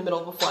getting up in the middle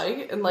of a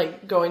flight and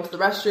like going to the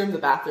restroom. The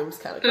bathroom's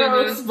kind of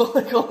gross, but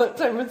like all that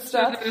type of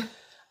stuff.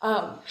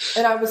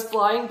 And I was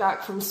flying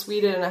back from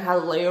Sweden, and I had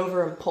a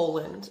layover in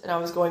Poland, and I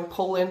was going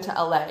Poland to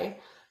LA.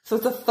 So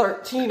it's a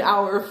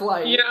 13-hour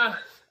flight. Yeah.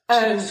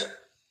 And Jeez.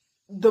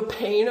 The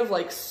pain of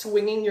like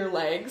swinging your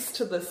legs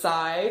to the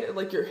side,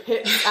 like your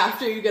hips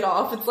after you get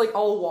off, it's like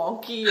all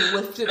wonky and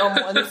lifted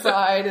on one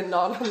side and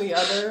not on the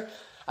other.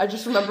 I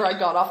just remember I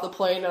got off the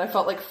plane and I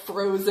felt like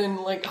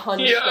frozen, like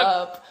hunched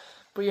up.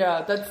 But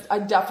yeah, I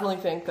definitely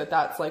think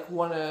that's like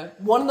one of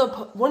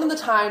the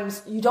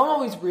times you don't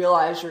always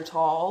realize you're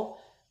tall.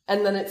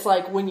 And then it's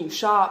like when you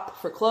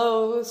shop for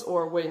clothes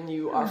or when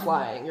you are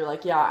flying, you're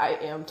like, yeah, I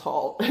am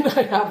tall and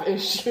I have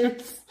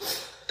issues.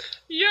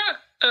 Yeah.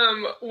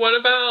 What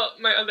about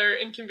my other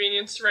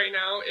inconvenience right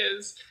now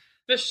is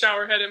the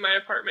shower head in my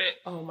apartment.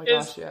 Oh my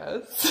gosh,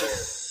 yes.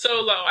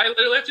 So low. I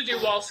literally have to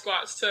do wall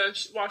squats to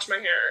wash my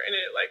hair, and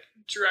it like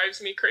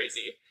drives me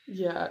crazy.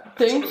 Yeah.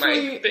 That's one of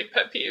my big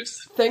pet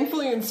peeves.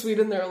 Thankfully in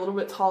Sweden they're a little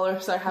bit taller,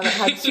 so I haven't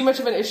had too much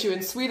of an issue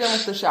in Sweden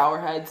with the shower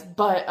heads.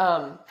 But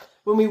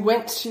when we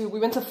went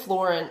to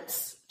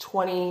Florence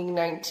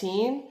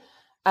 2019,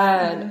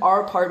 and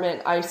our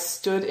apartment, I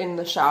stood in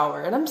the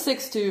shower, and I'm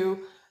 6'2",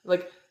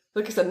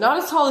 like I said, not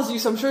as tall as you,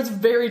 so I'm sure it's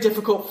very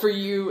difficult for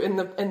you in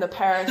the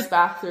Paris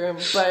bathroom,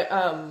 but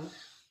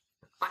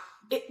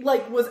it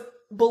like was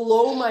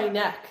below my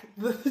neck.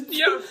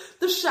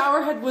 The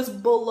shower head was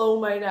below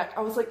my neck.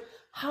 I was like,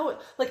 how?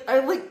 Like I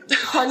like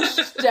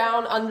punched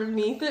down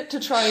underneath it to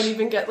try and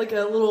even get like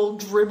a little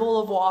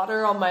dribble of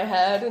water on my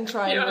head and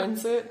try and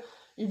rinse it.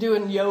 You're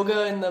doing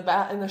yoga in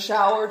the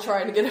shower,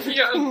 trying to get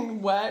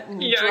everything wet and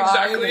dry.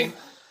 Exactly. And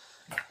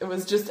it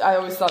was just, I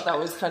always thought that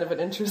was kind of an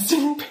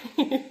interesting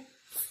piece.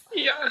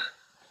 Yeah.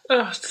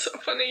 Oh, it's so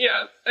funny.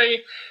 Yeah.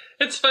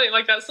 It's funny.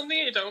 Like, that's something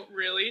I don't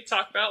really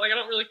talk about. Like, I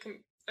don't really,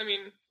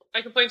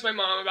 I complain to my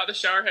mom about the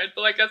shower head,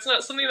 but, like, that's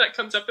not something that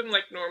comes up in,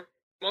 like,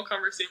 normal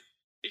conversation.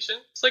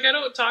 It's like, I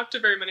don't talk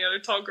to very many other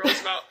tall girls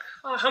about,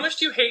 how much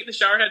do you hate the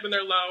shower head when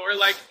they're low? Or,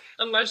 like,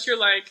 unless you're,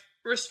 like,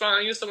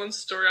 responding to someone's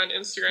story on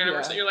Instagram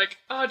or something, you're like,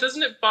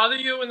 doesn't it bother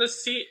you when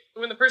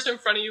the person in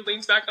front of you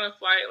leans back on a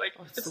flight? Like,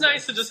 it's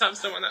nice to just have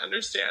someone that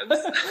understands.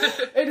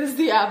 It is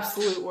the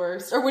absolute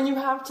worst. Or when you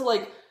have to,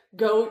 like,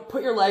 go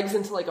put your legs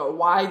into like a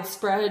wide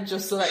spread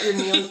just so that your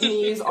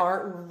knees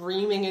aren't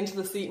reaming into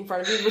the seat in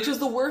front of you, which is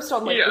the worst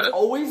on like it's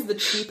always the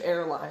cheap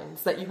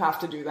airlines that you have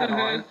to do that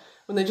on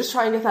when they just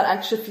try and get that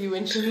extra few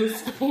inches of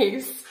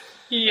space.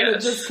 And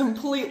it just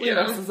completely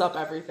messes up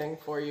everything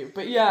for you.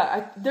 But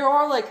there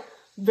are like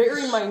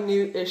very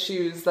minute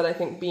issues that I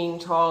think being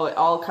tall, it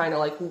all kind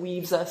of like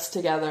weaves us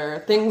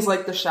together. Things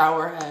like the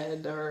shower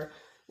head or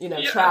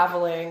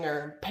traveling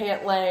or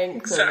pant length.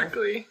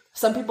 Exactly.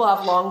 Some people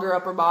have longer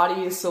upper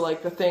bodies, so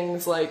like the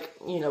things like,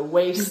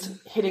 waist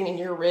hitting in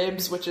your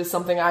ribs, which is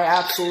something I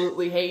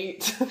absolutely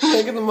hate.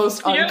 Like the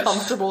most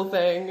uncomfortable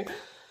thing.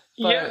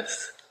 But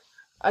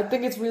I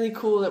think it's really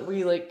cool that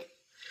we like,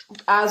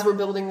 as we're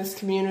building this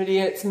community,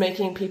 it's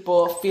making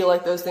people feel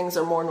like those things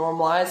are more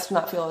normalized,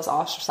 not feel as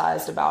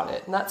ostracized about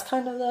it. And that's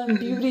kind of the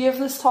beauty of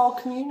this tall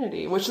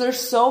community, which there's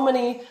so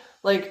many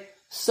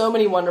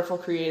wonderful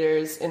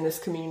creators in this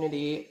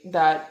community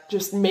that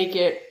just make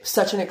it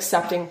such an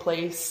accepting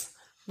place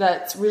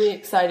that's really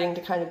exciting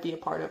to kind of be a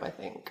part of, I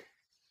think.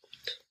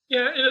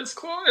 Yeah, it is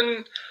cool.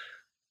 And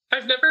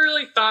I've never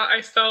really thought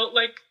I felt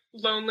like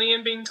lonely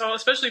and being tall,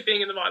 especially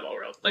being in the volleyball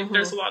world. Like,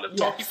 there's a lot of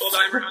tall people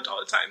that I'm around all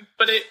the time.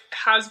 But it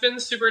has been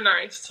super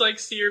nice to, like,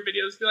 see your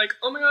videos, be like,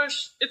 oh my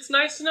gosh, it's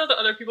nice to know that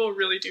other people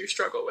really do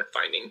struggle with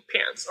finding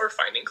pants or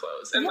finding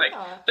clothes. And, like,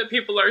 that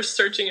people are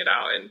searching it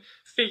out and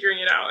figuring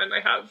it out, and I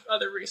have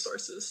other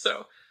resources.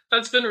 So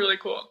that's been really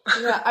cool.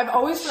 Yeah, I've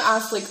always been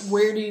asked, like,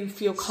 where do you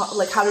feel,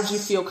 how did you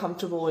feel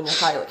comfortable in your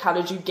height? Like, how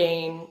did you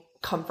gain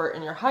comfort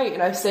in your height?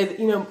 And I say that,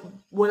 you know,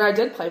 when I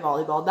did play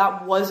volleyball,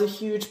 that was a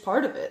huge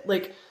part of it.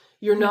 Like,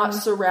 you're not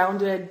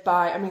surrounded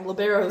by, I mean,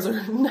 liberos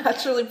are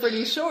naturally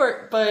pretty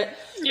short, but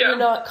you're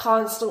not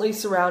constantly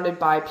surrounded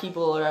by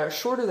people that are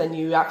shorter than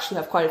you. You actually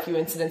have quite a few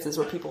incidences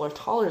where people are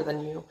taller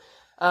than you.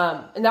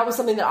 And that was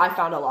something that I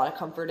found a lot of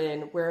comfort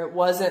in, where it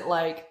wasn't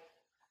like,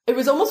 it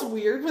was almost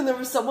weird when there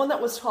was someone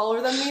that was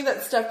taller than me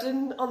that stepped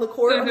in on the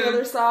court on the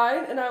other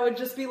side, and I would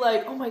just be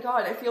like, oh my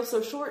god, I feel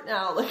so short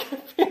now. Like,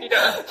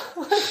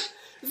 like,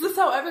 is this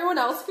how everyone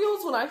else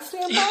feels when I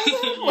stand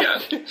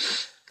by them?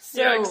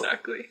 So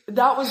exactly.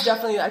 That was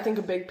definitely, I think,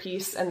 a big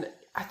piece, and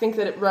I think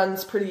that it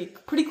runs pretty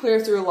clear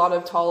through a lot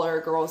of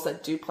taller girls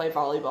that do play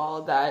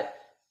volleyball, that,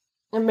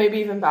 and maybe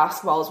even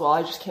basketball as well.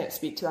 I just can't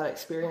speak to that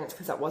experience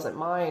because that wasn't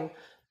mine,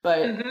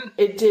 but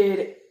it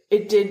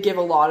did give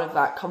a lot of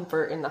that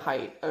comfort in the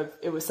height of,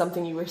 it was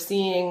something you were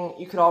seeing,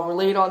 you could all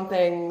relate on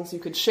things, you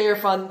could share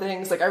fun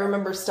things. Like, I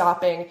remember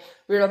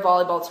we were at a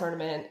volleyball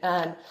tournament,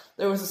 and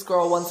there was this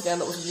girl once again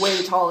that was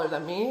way taller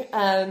than me,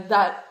 and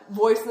that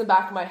voice in the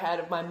back of my head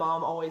of my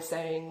mom always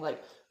saying,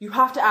 like, you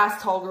have to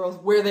ask tall girls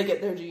where they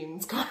get their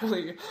jeans,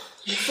 Carly.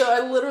 So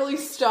I literally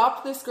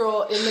stopped this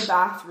girl in the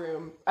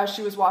bathroom as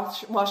she was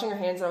washing her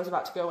hands, and I was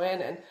about to go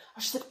in, and I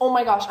was just like, oh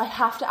my gosh, I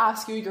have to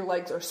ask you, your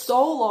legs are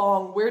so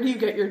long, where do you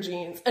get your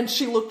jeans? And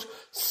she looked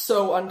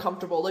so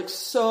uncomfortable, like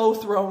so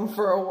thrown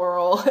for a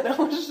whirl, and I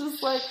was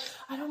just like,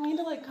 I don't mean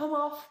to, like, come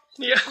off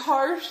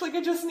harsh, like,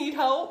 I just need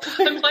help.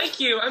 I'm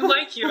like you,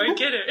 I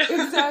get it.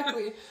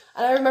 Exactly.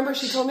 And I remember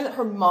she told me that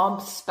her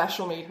mom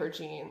special made her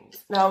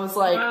jeans, and I was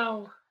like,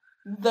 wow.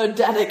 The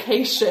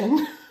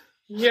dedication.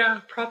 Yeah,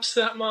 props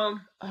to that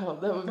mom. Oh,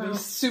 that would be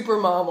super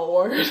mom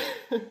award.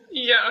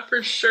 Yeah,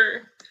 for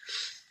sure.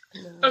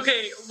 Nice.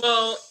 Okay,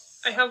 well,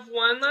 I have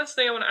one last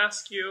thing I want to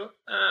ask you.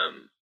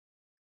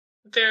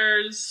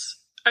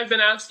 I've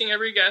been asking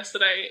every guest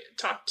that I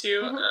talk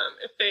to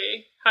if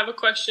they have a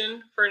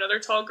question for another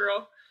tall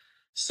girl.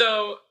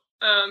 So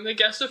the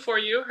guest before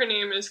you, her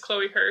name is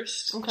Chloe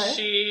Hurst. Okay.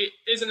 She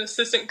is an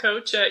assistant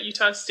coach at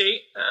Utah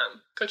State,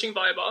 coaching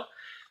volleyball.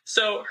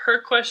 So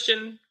her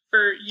question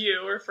for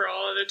you, or for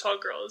all other tall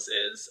girls,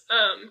 is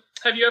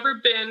have you ever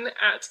been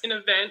at an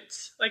event,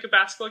 like a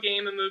basketball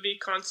game, a movie,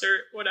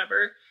 concert,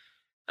 whatever,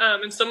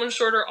 and someone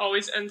shorter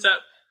always ends up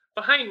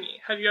behind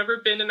me? Have you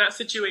ever been in that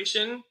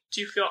situation?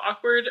 Do you feel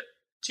awkward?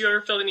 Do you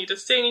ever feel the need to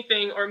say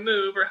anything or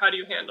move, or how do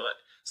you handle it?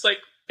 It's like,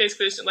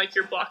 basically, it's like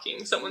you're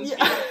blocking someone's view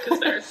because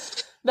they're...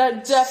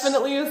 That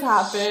definitely has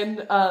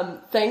happened.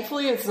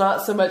 Thankfully, it's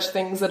not so much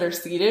things that are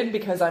seated,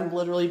 because I'm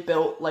literally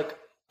built like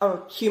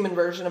a human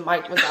version of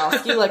Mike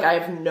Wazowski. Like, I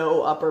have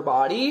no upper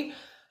body.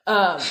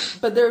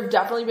 But there have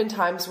definitely been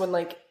times when,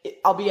 like,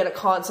 I'll be at a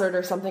concert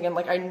or something, and,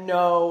 like, I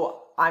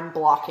know I'm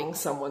blocking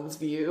someone's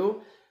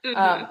view.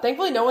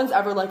 Thankfully, no one's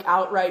ever, like,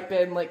 outright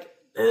been, like,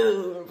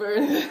 ugh, or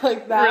anything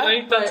like that.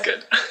 Really? That's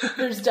good.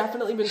 There's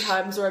definitely been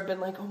times where I've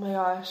been like, oh my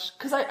gosh,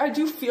 because I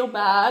do feel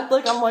bad.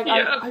 Like, I'm like,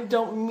 I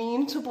don't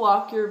mean to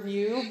block your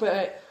view,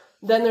 but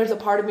then there's a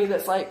part of me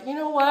that's like, you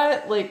know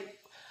what? Like,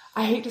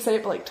 I hate to say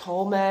it, but, like,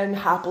 tall men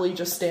happily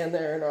just stand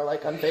there and are,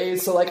 like, unfazed.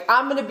 So, like,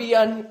 I'm gonna be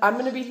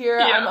here.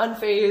 Yeah. I'm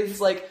unfazed.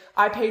 Like,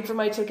 I paid for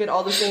my ticket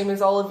all the same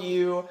as all of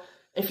you.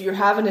 If you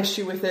have an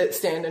issue with it,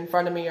 stand in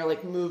front of me, or,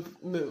 like, move.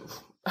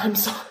 I'm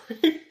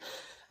sorry.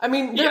 I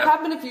mean, there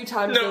have been a few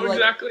times where, like,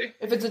 exactly.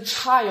 If it's a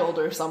child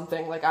or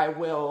something, like, I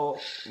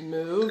will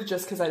move,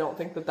 just because I don't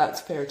think that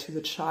that's fair to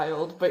the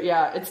child. But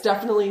yeah,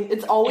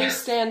 it's always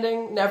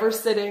standing, never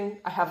sitting.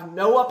 I have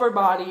no upper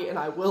body, and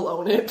I will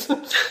own it.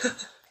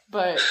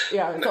 But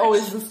yeah, it's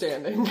always the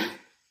standing.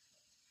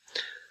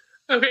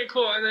 Okay,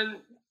 cool. And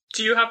then,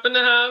 do you happen to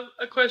have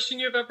a question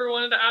you've ever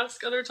wanted to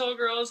ask other tall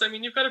girls? I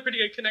mean, you've got a pretty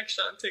good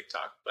connection on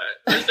TikTok,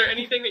 but is there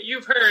anything that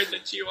you've heard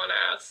that you want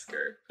to ask?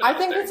 Or I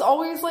think it's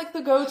always, like,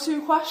 the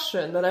go-to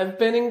question that I've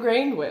been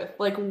ingrained with.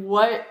 Like,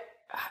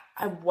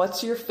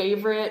 what's your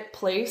favorite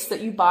place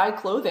that you buy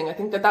clothing? I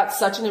think that that's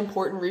such an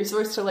important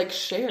resource to, like,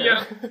 share.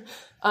 Yeah.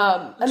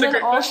 And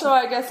then also,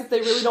 I guess, if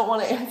they really don't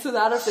want to answer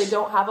that, or if they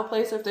don't have a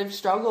place, or if they've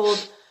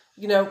struggled,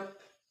 you know,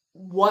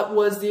 what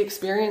was the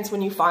experience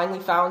when you finally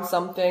found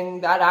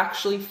something that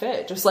actually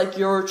fit? Just like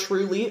your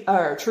true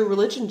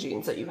religion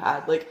jeans that you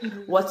had. Like,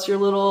 what's your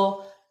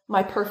little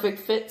my perfect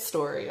fit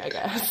story, I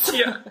guess?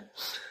 Yeah,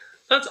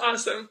 that's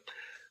awesome.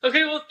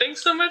 Okay, well,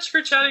 thanks so much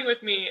for chatting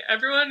with me.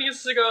 Everyone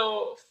needs to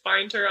go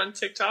find her on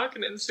TikTok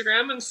and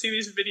Instagram and see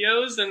these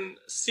videos and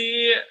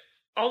see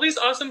all these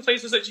awesome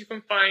places that you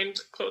can find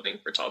clothing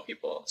for tall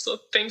people. So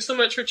thanks so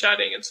much for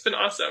chatting. It's been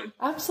awesome.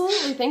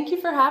 Absolutely. Thank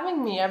you for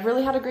having me. I've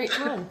really had a great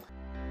time.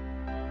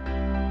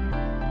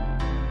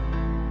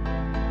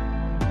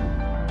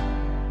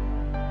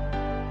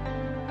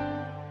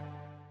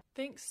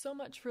 thanks so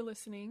much for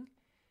listening.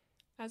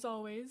 As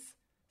always,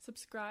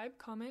 subscribe,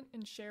 comment,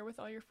 and share with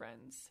all your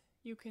friends.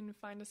 You can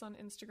find us on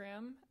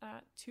Instagram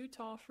at Too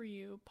Tall For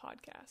You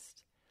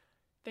Podcast.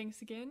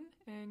 Thanks again,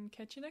 and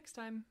catch you next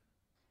time.